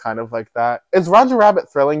Rabbit is kind of like that. Is Roger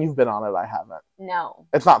Rabbit thrilling? You've been on it. I haven't. No.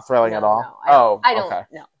 It's not thrilling at all? No, I don't. Okay.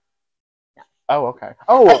 No. Oh, okay.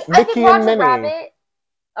 Oh, Mickey and Minnie. Rabbit...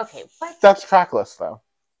 Okay, what? That's trackless, though.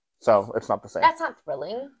 So, it's not the same. That's not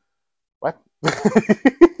thrilling. What?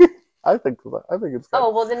 I think it's good.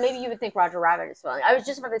 Oh, well, then maybe you would think Roger Rabbit is thrilling. I was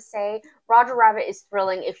just about to say, Roger Rabbit is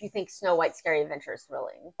thrilling if you think Snow White's Scary Adventure is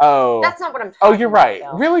thrilling. Oh. That's not what I'm talking about. Oh, you're right.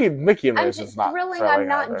 Though. Really, Mickey and Minnie is not thrilling I'm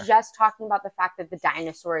not either. just talking about the fact that the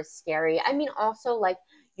dinosaur is scary. I mean, also, like,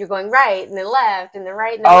 you're going right and then left and then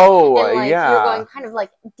right and then left. And, like, yeah. You're going kind of, like,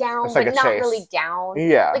 down, it's like but not really down.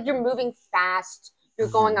 Yeah. Like, you're moving fast. You're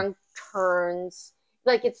going on turns.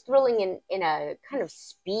 Like, it's thrilling in a kind of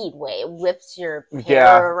speed way. It whips your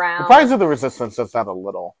hair around. Rise of the Resistance does that a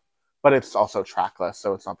little, but it's also trackless,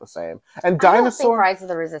 so it's not the same. And Dinosaur... I don't think Rise of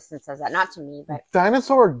the Resistance does that. Not to me, but...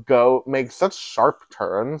 Dinosaur makes such sharp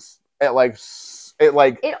turns. It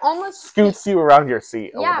almost scoots you around your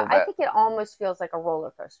seat a little bit. I think it almost feels like a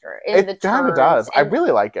roller coaster. It kind of does. I really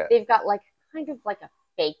like it. They've got, like, kind of like a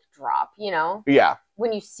fake drop, you know? Yeah.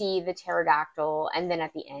 When you see the pterodactyl and then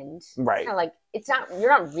at the end, right? It's kind of like you're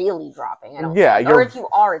not really dropping. I don't. Yeah, think. Or if you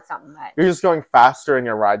are, it's not much. You're just going faster, and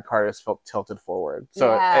your ride car is tilted forward,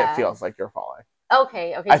 so it feels like you're falling.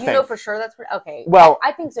 Okay. You know for sure that's okay. Well,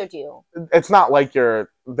 I think so too. It's not like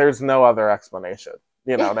there's no other explanation.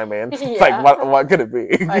 You know what I mean? Yeah. Like what could it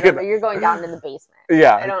be? You're going down in the basement.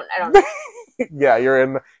 Yeah. I don't. Yeah, you're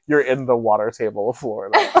in the water table of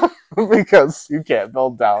Florida because you can't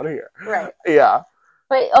build down here. Right. Yeah.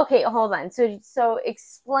 But okay, hold on. So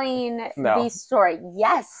explain the story.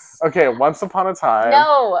 Yes. Okay, once upon a time.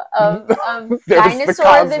 No, of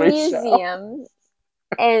Dinosaur the Museum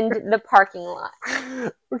and the parking lot.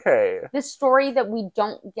 Okay. The story that we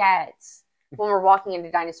don't get when we're walking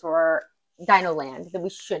into Dino Land that we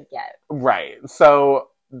should get. Right. So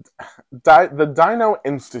the Dino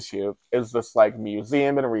Institute is this like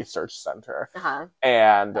museum and research center.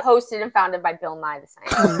 And hosted and founded by Bill Nye the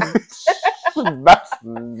Science Guy. That's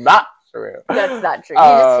not true. That's not true. You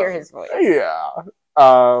just hear his voice. Yeah.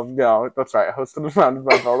 No, that's right. Hosted and founded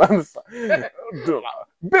by Bill Nye the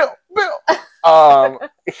Bill.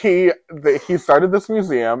 He started this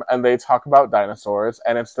museum, and they talk about dinosaurs,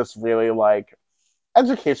 and it's this really like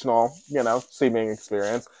educational, seeming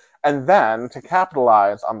experience. And then, to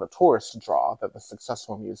capitalize on the tourist draw that the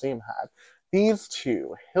successful museum had, these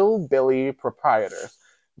two hillbilly proprietors,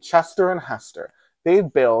 Chester and Hester, they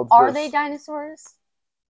build... Are they dinosaurs?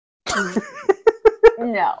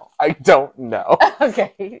 No. I don't know.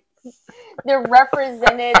 Okay. They're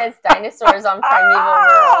represented as dinosaurs on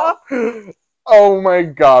Primeval World. Oh my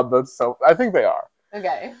god, that's so... I think they are.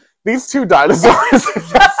 Okay. These two dinosaurs are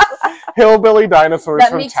just hillbilly dinosaurs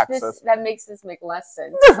from Texas. That makes this make less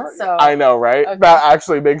sense. So I know, right? Okay. That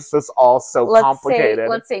actually makes this all so complicated.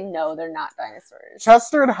 Let's say no, they're not dinosaurs.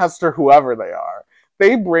 Chester and Hester, whoever they are,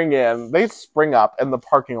 they spring up in the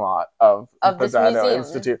parking lot of the Dino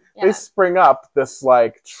Institute. Yeah. They spring up this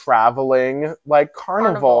like traveling like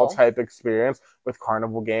carnival type experience with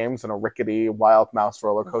carnival games and a rickety wild mouse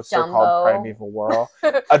roller coaster called Primeval World.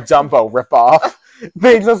 A Dumbo ripoff.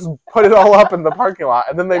 They just put it all up in the parking lot,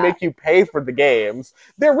 and then they Yeah. make you pay for the games.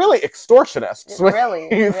 They're really extortionists. When Really,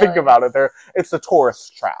 you think really. about it, it's a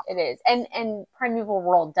tourist trap. It is. And Primeval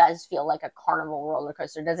World does feel like a carnival roller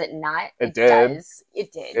coaster, does it not? It did. Does.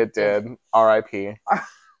 It did. It did. R.I.P.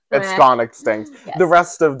 It's Meh. gone extinct. Yes. The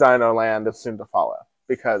rest of Dino Land is soon to follow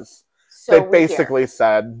because So they we basically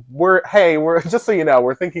said, we're just so you know,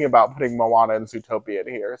 we're thinking about putting Moana and Zootopia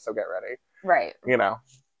in here, so get ready. Right. You know.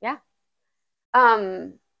 Yeah.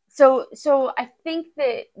 So I think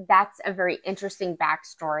that's a very interesting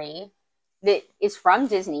backstory that is from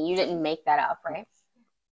Disney. You didn't make that up, right?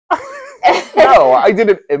 No, I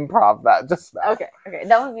didn't improv that just now. Okay.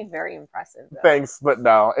 That would be very impressive, though. Thanks, but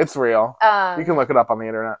no, it's real. You can look it up on the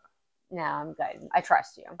internet. No, I'm good. I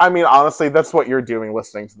trust you. I mean, honestly, that's what you're doing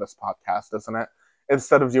listening to this podcast, isn't it?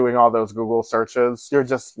 Instead of doing all those Google searches, you're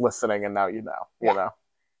just listening, and now you know. Yeah. You know.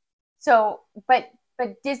 So, but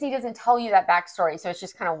Disney doesn't tell you that backstory, so it's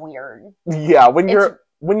just kind of weird. Yeah, when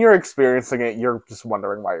you're experiencing it, you're just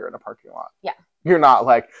wondering why you're in a parking lot. Yeah. You're not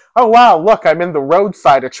like, oh wow, look, I'm in the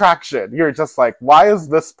roadside attraction. You're just like, why is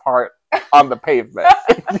this part on the pavement?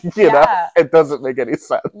 you know, it doesn't make any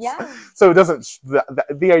sense. Yeah. So it doesn't.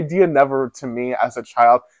 The idea never, to me as a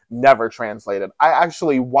child, never translated. I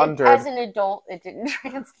actually wondered. As an adult, it didn't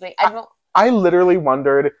translate. I literally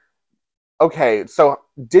wondered. Okay, so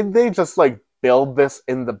did they just like build this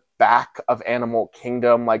in the back of Animal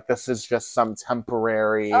Kingdom? Like this is just some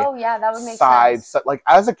temporary. Oh yeah, that would make sense. sense. Like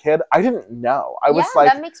as a kid, I didn't know. I was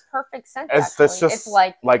like, that makes perfect sense. Is this just it's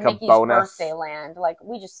like Mickey's a bonus? Birthday Land. Like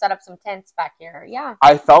we just set up some tents back here. Yeah.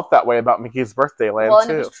 I felt that way about Mickey's Birthday Land well, too.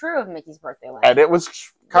 And it was true of Mickey's Birthday Land. And it was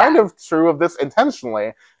kind of true of this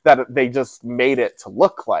intentionally, that they just made it to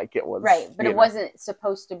look like it was. Right, but it wasn't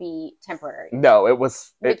supposed to be temporary. No, it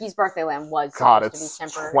was. Mickey's Birthday Land was supposed to be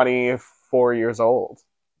temporary. 24 years old.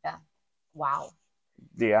 Yeah. Wow.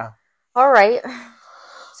 Yeah. All right.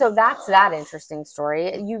 So that's that interesting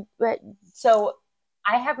story. So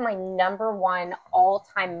I have my number one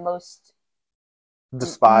all-time most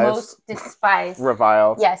despised,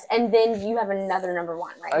 reviled. Yes, and then you have another number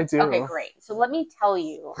one, right? I do. Okay, great. So let me tell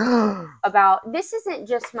you about, this isn't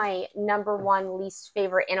just my number one least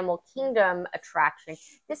favorite Animal Kingdom attraction.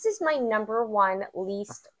 This is my number one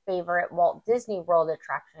least favorite Walt Disney World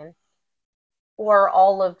attraction, or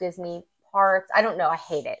all of Disney parks. I don't know. I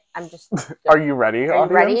hate it. I'm just. Are you ready? Are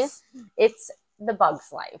you ready? It's The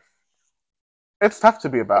Bug's Life. It's tough to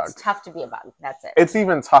be a bug. It's tough to be a bug. That's it. It's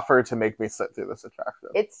even tougher to make me sit through this attraction.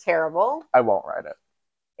 It's terrible. I won't ride it.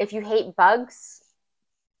 If you hate bugs,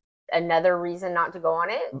 another reason not to go on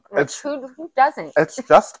it. Who doesn't? It's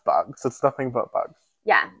just bugs. It's nothing but bugs.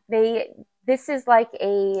 Yeah. This is like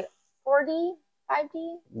a 4D,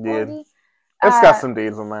 5D, 4D. It's got some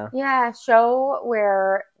D's in there. Yeah, show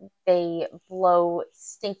where they blow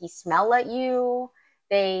stinky smell at you.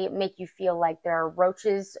 They make you feel like there are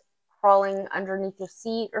roaches crawling underneath your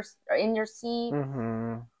seat or in your seat.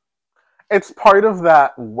 Mm-hmm. It's part of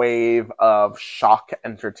that wave of shock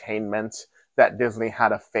entertainment that Disney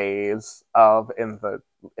had a phase of in the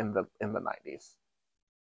 90s.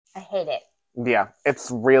 I hate it. Yeah,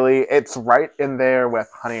 it's right in there with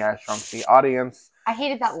Honey, I Shrunk the Audience. I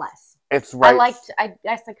hated that less. It's right. I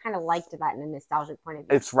guess I kind of liked that in a nostalgic point of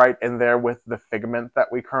view. It's right in there with the Figment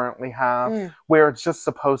that we currently have, where it's just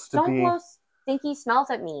supposed to Don't be. blow stinky smells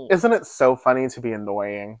at me. Isn't it so funny to be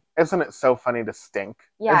annoying? Isn't it so funny to stink?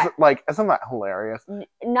 Yeah. Isn't that hilarious?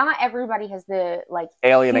 Not everybody has the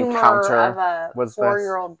alien humor encounter of a was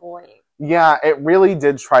 4-year-old boy. Yeah, it really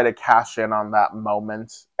did try to cash in on that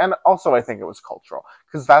moment, and also I think it was cultural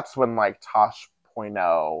because that's when like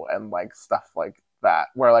Tosh.0 and like stuff like that,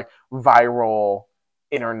 where like viral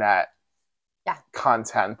internet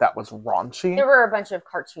content that was raunchy. There were a bunch of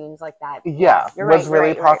cartoons like that. Yeah, was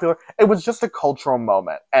really popular. Right. It was just a cultural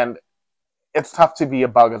moment, and it's tough to be a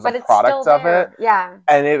bug as a product of it. Yeah,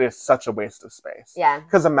 and it is such a waste of space. Yeah,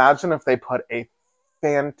 because imagine if they put a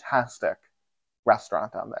fantastic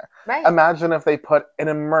restaurant down there. Right. Imagine if they put an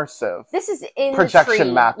immersive. This is in projection the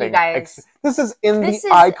tree, mapping. You guys. This is in the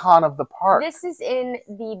icon of the park. This is in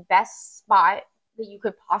the best spot that you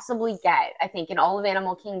could possibly get, I think, in all of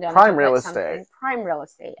Animal Kingdom. Prime real estate. Prime real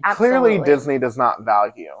estate. Absolutely. Clearly, Disney does not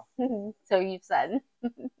value. So you've said.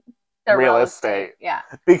 real estate. Yeah.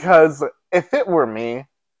 Because if it were me,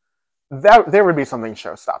 there would be something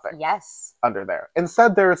show-stopping. Yes. Under there.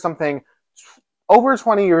 Instead, there is something over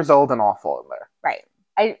 20 years old and awful in there.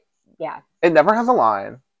 Right. Yeah. It never has a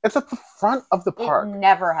line. It's at the front of the park. It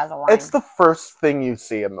never has a line. It's the first thing you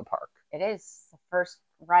see in the park. It is the first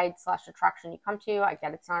ride/attraction you come to. I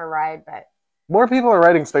get it's not a ride, but more people are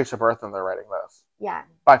riding Spaceship Earth than they're riding this. Yeah.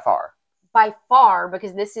 By far. by far,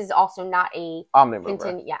 because this is also not a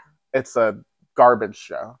Omni-mover. yeah. It's a garbage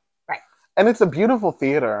show. Right. And it's a beautiful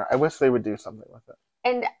theater. I wish they would do something with it.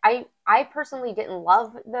 And I personally didn't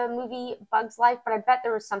love the movie Bug's Life, but I bet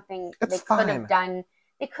there was something It's they fine. could have done.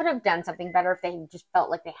 They could have done something better if they just felt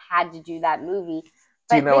like they had to do that movie.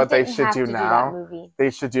 Do you know what they should do now? They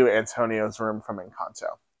should do Antonio's Room from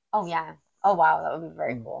Encanto. Oh, yeah. Oh, wow. That would be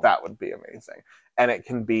very cool. That would be amazing. And it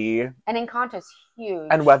can be... And Encanto's huge.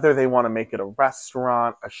 And whether they want to make it a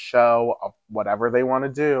restaurant, a show, whatever they want to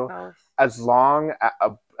do, as long as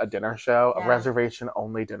a dinner show, a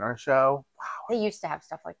reservation-only dinner show, wow. They used to have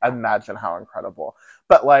stuff like that. Imagine how incredible.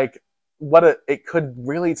 But, like, it could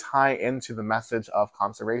really tie into the message of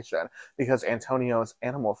conservation, because Antonio's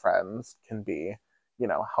animal friends can be, you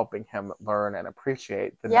know, helping him learn and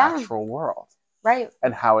appreciate the natural world. Right.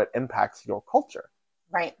 And how it impacts your culture.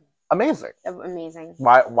 Right. Amazing. Amazing.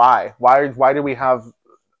 Why do we have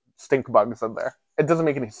stink bugs in there? It doesn't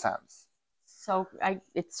make any sense. So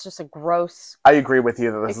it's just a gross... I agree with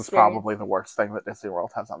you that this is probably the worst thing that Disney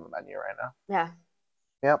World has on the menu right now. Yeah.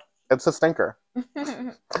 Yep. It's a stinker.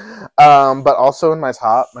 But also in my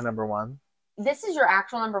top, my number one. This is your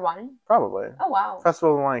actual number one? Probably. Oh, wow.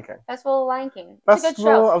 Festival of the Lion King. Festival of the Lion King. It's a good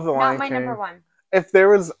show. Of the Lion Not my King. number one. If there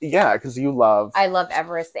was, because you love... I love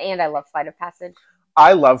Everest, and I love Flight of Passage.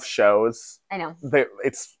 I love shows. I know.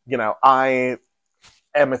 It's, you know, I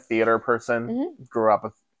am a theater person. Mm-hmm. Grew up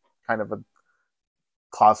with kind of a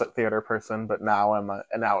closet theater person, but now I'm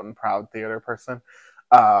an out and proud theater person.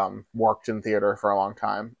 Worked in theater for a long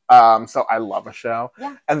time. So I love a show.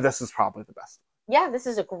 Yeah. And this is probably the best. Yeah, this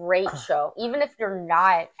is a great show. Even if you're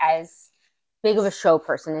not as big of a show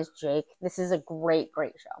person as Jake, this is a great,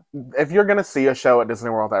 great show. If you're going to see a show at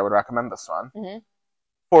Disney World, I would recommend this one. Mm-hmm.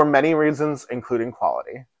 For many reasons, including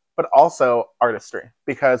quality, but also artistry.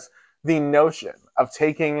 Because the notion of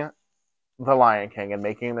taking The Lion King and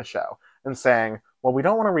making the show and saying, well, we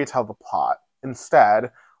don't want to retell the plot.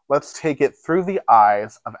 Instead, let's take it through the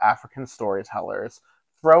eyes of African storytellers,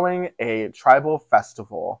 throwing a tribal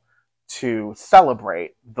festival to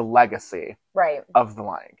celebrate the legacy of The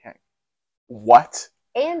Lion King. What?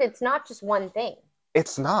 And it's not just one thing.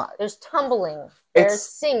 It's not. There's tumbling. There's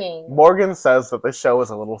singing. Morgan says that the show is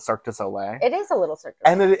a little Cirque du Soleil. It is a little Cirque du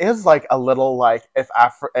Soleil. And it is like a little like if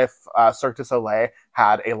Cirque du Soleil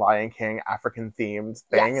had a Lion King African themed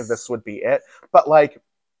thing, this would be it. But like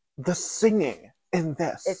the singing in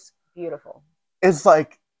this, it's beautiful. Is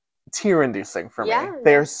like tear inducing for me.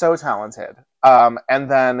 They're so talented.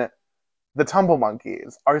 And then the Tumble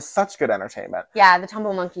Monkeys are such good entertainment. Yeah, the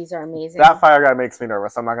Tumble Monkeys are amazing. That fire guy makes me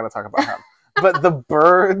nervous. I'm not going to talk about him. But the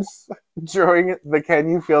birds during the Can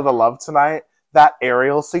You Feel the Love Tonight, that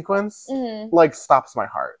aerial sequence, like, stops my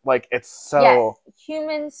heart. Like, it's so... Yeah,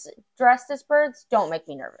 humans dressed as birds don't make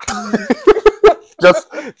me nervous.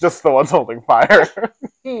 just the ones holding fire.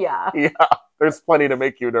 Yeah. Yeah, there's plenty to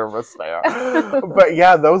make you nervous there. But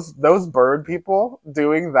yeah, those bird people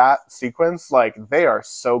doing that sequence, like, they are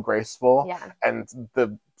so graceful. Yeah. And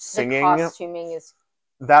the singing... The costuming is...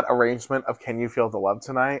 That arrangement of Can You Feel the Love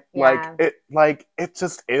Tonight? Yeah. It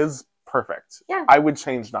just is perfect. Yeah. I would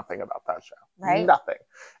change nothing about that show. Right. Nothing.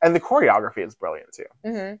 And the choreography is brilliant too.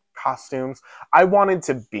 Mm-hmm. Costumes. I wanted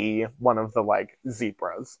to be one of the like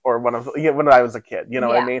zebras or one of the, when I was a kid, you know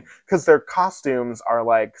what I mean? Because their costumes are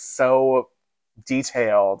like so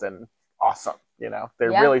detailed and awesome, you know?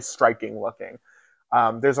 They're really striking looking.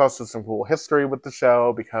 There's also some cool history with the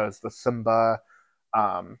show because the Simba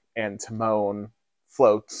and Timon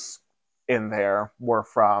floats in there were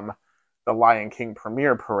from the Lion King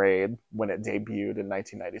premiere parade when it debuted in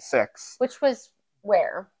 1996. Which was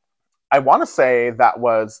where? I want to say that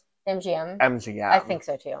was MGM. MGM. I think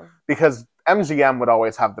so too. Because MGM would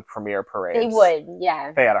always have the premiere parades. They would,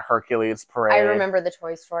 yeah. They had a Hercules parade. I remember the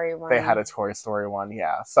Toy Story one. They had a Toy Story one,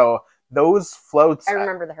 yeah. So those floats I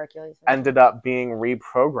remember the Hercules one. Ended up being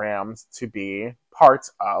reprogrammed to be part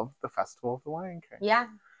of the Festival of the Lion King. Yeah.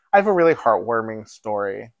 I have a really heartwarming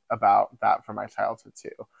story about that from my childhood, too.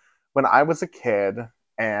 When I was a kid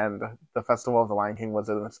and the Festival of the Lion King was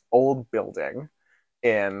in this old building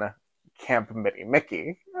in Camp Mitty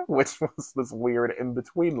Mickey, which was this weird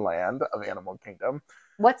in-between land of Animal Kingdom.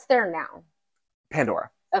 What's there now? Pandora.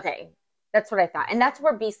 Okay. That's what I thought. And that's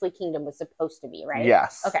where Beastly Kingdom was supposed to be, right?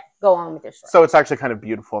 Yes. Okay. Go on with your story. So it's actually kind of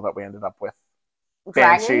beautiful that we ended up with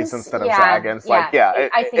banshees instead of dragons. Like,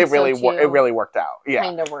 it really worked out. Yeah.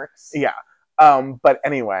 Kind of works. Yeah. But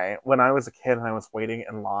anyway, when I was a kid and I was waiting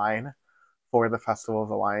in line for the Festival of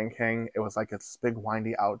the Lion King, it was like this big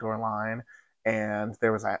windy outdoor line, and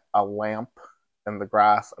there was a lamp in the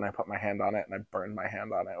grass, and I put my hand on it, and I burned my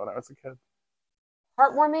hand on it when I was a kid.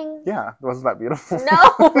 Heartwarming? Yeah, wasn't that beautiful?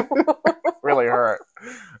 No. Really hurt.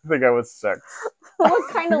 I think I was 6.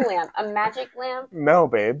 What kind of lamp? A magic lamp? No,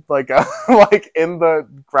 babe. Like like in the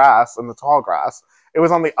grass, in the tall grass. It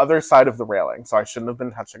was on the other side of the railing, so I shouldn't have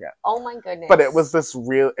been touching it. Oh my goodness. But it was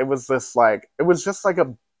just like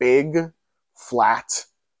a big, flat,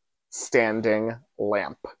 standing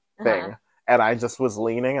lamp thing. And I just was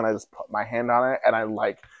leaning and I just put my hand on it and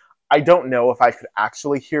I don't know if I could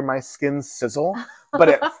actually hear my skin sizzle, but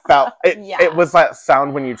it felt, it was that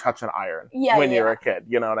sound when you touch an iron when you're a kid.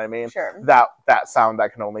 You know what I mean? Sure. That sound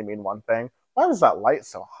that can only mean one thing. Why was that light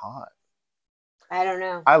so hot? I don't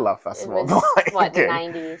know. I love Festival of the Lion What, the King.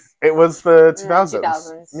 90s? It was the 2000s.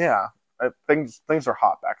 2000s. Yeah. Things were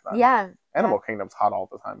hot back then. Yeah. Animal Kingdom's hot all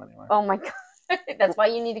the time anyway. Oh my god. That's why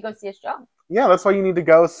you need to go see a show. Yeah, that's why you need to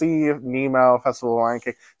go see Nemo, Festival of the Lion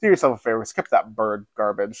King. Do yourself a favor, skip that bird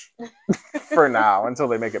garbage for now until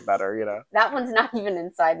they make it better, you know. That one's not even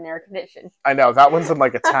inside an air condition. I know, that one's in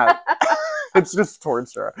like a tent. It's just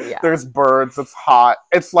torture. Yeah. There's birds, it's hot.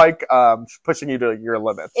 It's like pushing you to your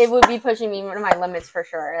limits. It would be pushing me to my limits for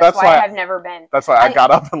sure. That's why I've never been. That's why I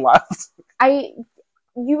got up and left.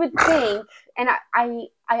 You would think, and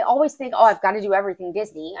I always think, oh, I've got to do everything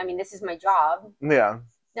Disney. I mean, this is my job. Yeah.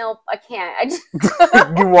 Nope, I can't. I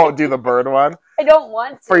just You won't do the bird one? I don't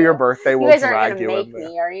want to. For your birthday, we'll drag you in there. You guys aren't going to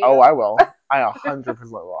make me, are you? Oh, I will. I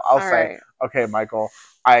 100% will. I'll say, right. Okay, Michael,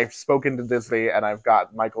 I've spoken to Disney, and I've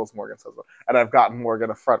got Michael's Morgan's husband, and I've gotten Morgan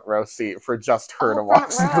a front row seat for just her to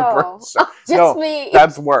watch the bird show. Just me.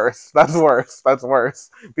 That's worse. That's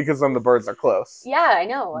worse. Because then the birds are close. Yeah, I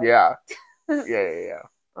know. Yeah. Yeah.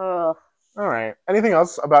 Ugh. All right. Anything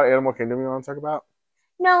else about Animal Kingdom you want to talk about?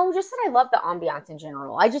 No, just that I love the ambiance in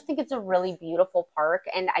general. I just think it's a really beautiful park,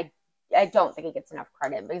 and I don't think it gets enough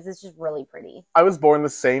credit because it's just really pretty. I was born the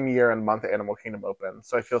same year and month Animal Kingdom opened,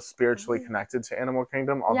 so I feel spiritually connected to Animal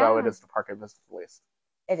Kingdom, although it is the park I visit the least.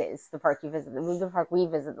 It is the park you visit, the park we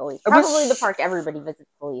visit the least. Probably the park everybody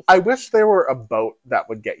visits the least. I wish there were a boat that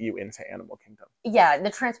would get you into Animal Kingdom. Yeah,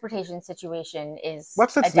 the transportation situation is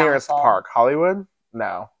What's its nearest park? Hollywood?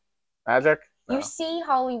 No. Magic? No. You see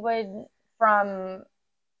Hollywood from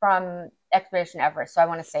Expedition Everest, so I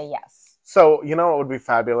want to say yes. So, you know what would be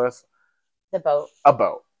fabulous? The boat. A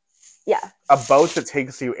boat. Yeah. A boat that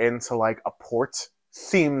takes you into, like, a port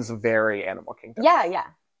seems very Animal Kingdom. Yeah.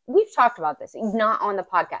 We've talked about this. Not on the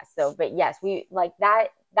podcast, though, but yes, we like that.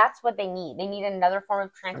 That's what they need. They need another form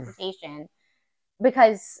of transportation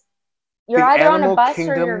because you're either on a bus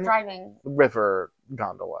or you're driving. River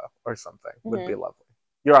gondola or something would be lovely.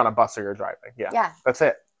 You're on a bus or you're driving. Yeah. That's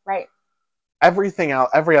it. Right. Everything else,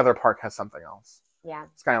 every other park has something else. Yeah.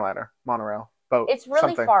 Skyliner, monorail, boat. It's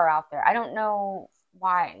really far out there. I don't know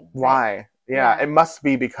why. Why? Yeah, it must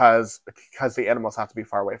be because the animals have to be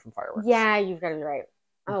far away from fireworks. Yeah, you've got to be right.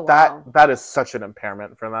 Oh, wow. That is such an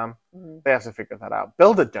impairment for them. They have to figure that out.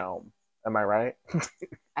 Build a dome. Am I right?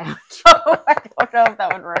 I don't know if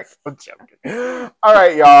that would work. I'm joking. All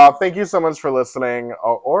right, y'all. Thank you so much for listening.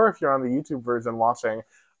 Or if you're on the YouTube version watching,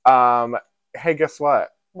 hey, guess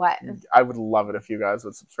what? What? I would love it if you guys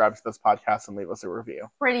would subscribe to this podcast and leave us a review.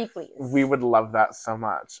 Pretty please. We would love that so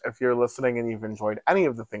much. If you're listening and you've enjoyed any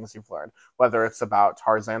of the things you've learned, whether it's about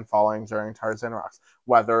Tarzan falling during Tarzan Rocks,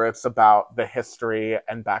 whether it's about the history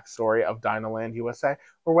and backstory of Dinoland USA,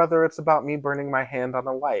 or whether it's about me burning my hand on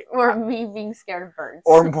a light. Or me being scared of birds.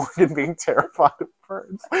 Or Morgan being terrified of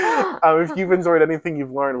birds. If you've enjoyed anything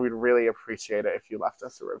you've learned, we'd really appreciate it if you left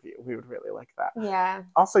us a review. We would really like that. Yeah.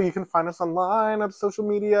 Also, you can find us online on social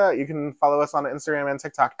media. You can follow us on Instagram and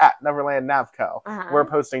TikTok at Neverland Navco. We're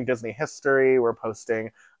posting Disney history. We're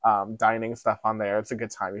posting dining stuff on there. It's a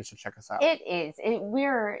good time. You should check us out. It is.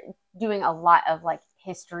 We're doing a lot of like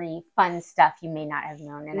history, fun stuff you may not have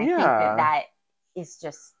known. And I think that is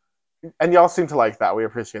just... And y'all seem to like that. We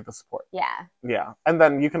appreciate the support. Yeah. And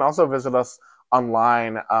then you can also visit us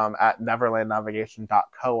online at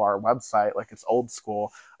neverlandnavigation.co, our website, like it's old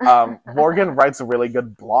school. Morgan writes a really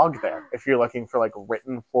good blog there. If you're looking for like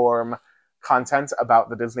written form content about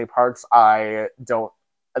the Disney parks,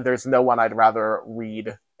 there's no one I'd rather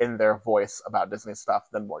read in their voice about Disney stuff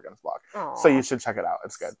than Morgan's blog. Aww. So you should check it out.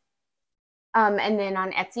 It's good. And then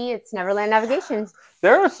on Etsy, it's Neverland Navigation.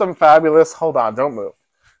 There are some fabulous... Hold on, don't move.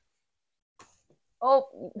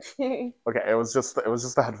 Oh. Okay, it was just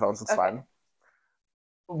the headphones. It's fine.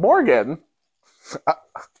 Morgan,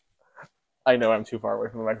 I know I'm too far away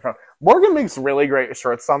from the microphone. Morgan makes really great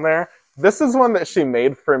shirts on there. This is one that she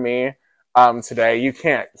made for me today. You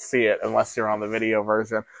can't see it unless you're on the video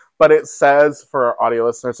version, but it says, for our audio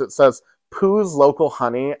listeners, it says Pooh's Local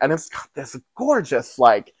Honey, and it's got this gorgeous,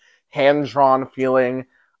 like, hand-drawn feeling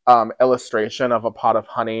illustration of a pot of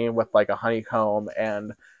honey with like a honeycomb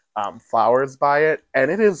and flowers by it,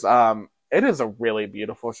 and it is a really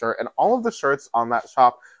beautiful shirt, and all of the shirts on that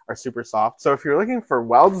shop are super soft. So if you're looking for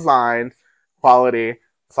well-designed, quality,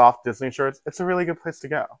 soft Disney shirts, it's a really good place to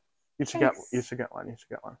go. You should get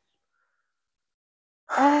one.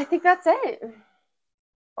 I think that's it.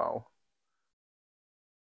 Oh.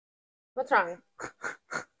 What's wrong?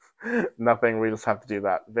 Nothing. We just have to do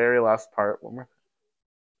that very last part. One more.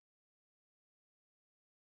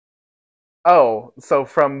 Oh, so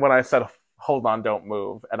from when I said, hold on, don't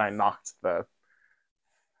move, and I knocked the...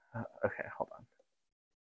 Okay, hold on.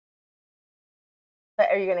 But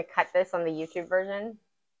are you going to cut this on the YouTube version?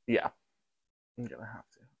 Yeah. I'm going to have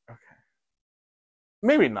to. Okay.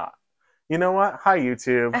 Maybe not. You know what? Hi,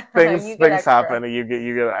 YouTube. Things happen, and you get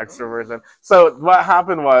an extra version. So what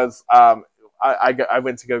happened was I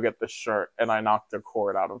went to go get this shirt, and I knocked the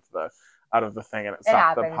cord out of the thing, and it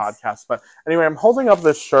stopped the podcast. But anyway, I'm holding up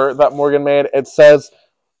this shirt that Morgan made. It says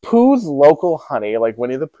Pooh's Local Honey, like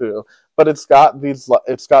Winnie the Pooh, but it's got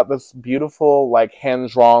this beautiful, like,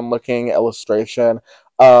 hand-drawn looking illustration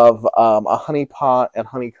of a honey pot and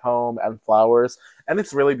honeycomb and flowers, and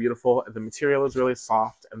it's really beautiful. The material is really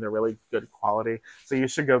soft, and they're really good quality, so you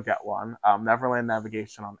should go get one. Neverland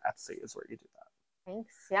Navigation on Etsy is where you do that.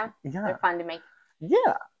 Thanks. Yeah. They're fun to make.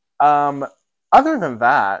 Yeah. Other than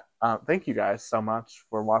that, thank you guys so much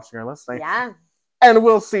for watching or listening. Yeah. And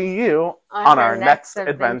we'll see you on our next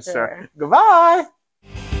adventure. Goodbye!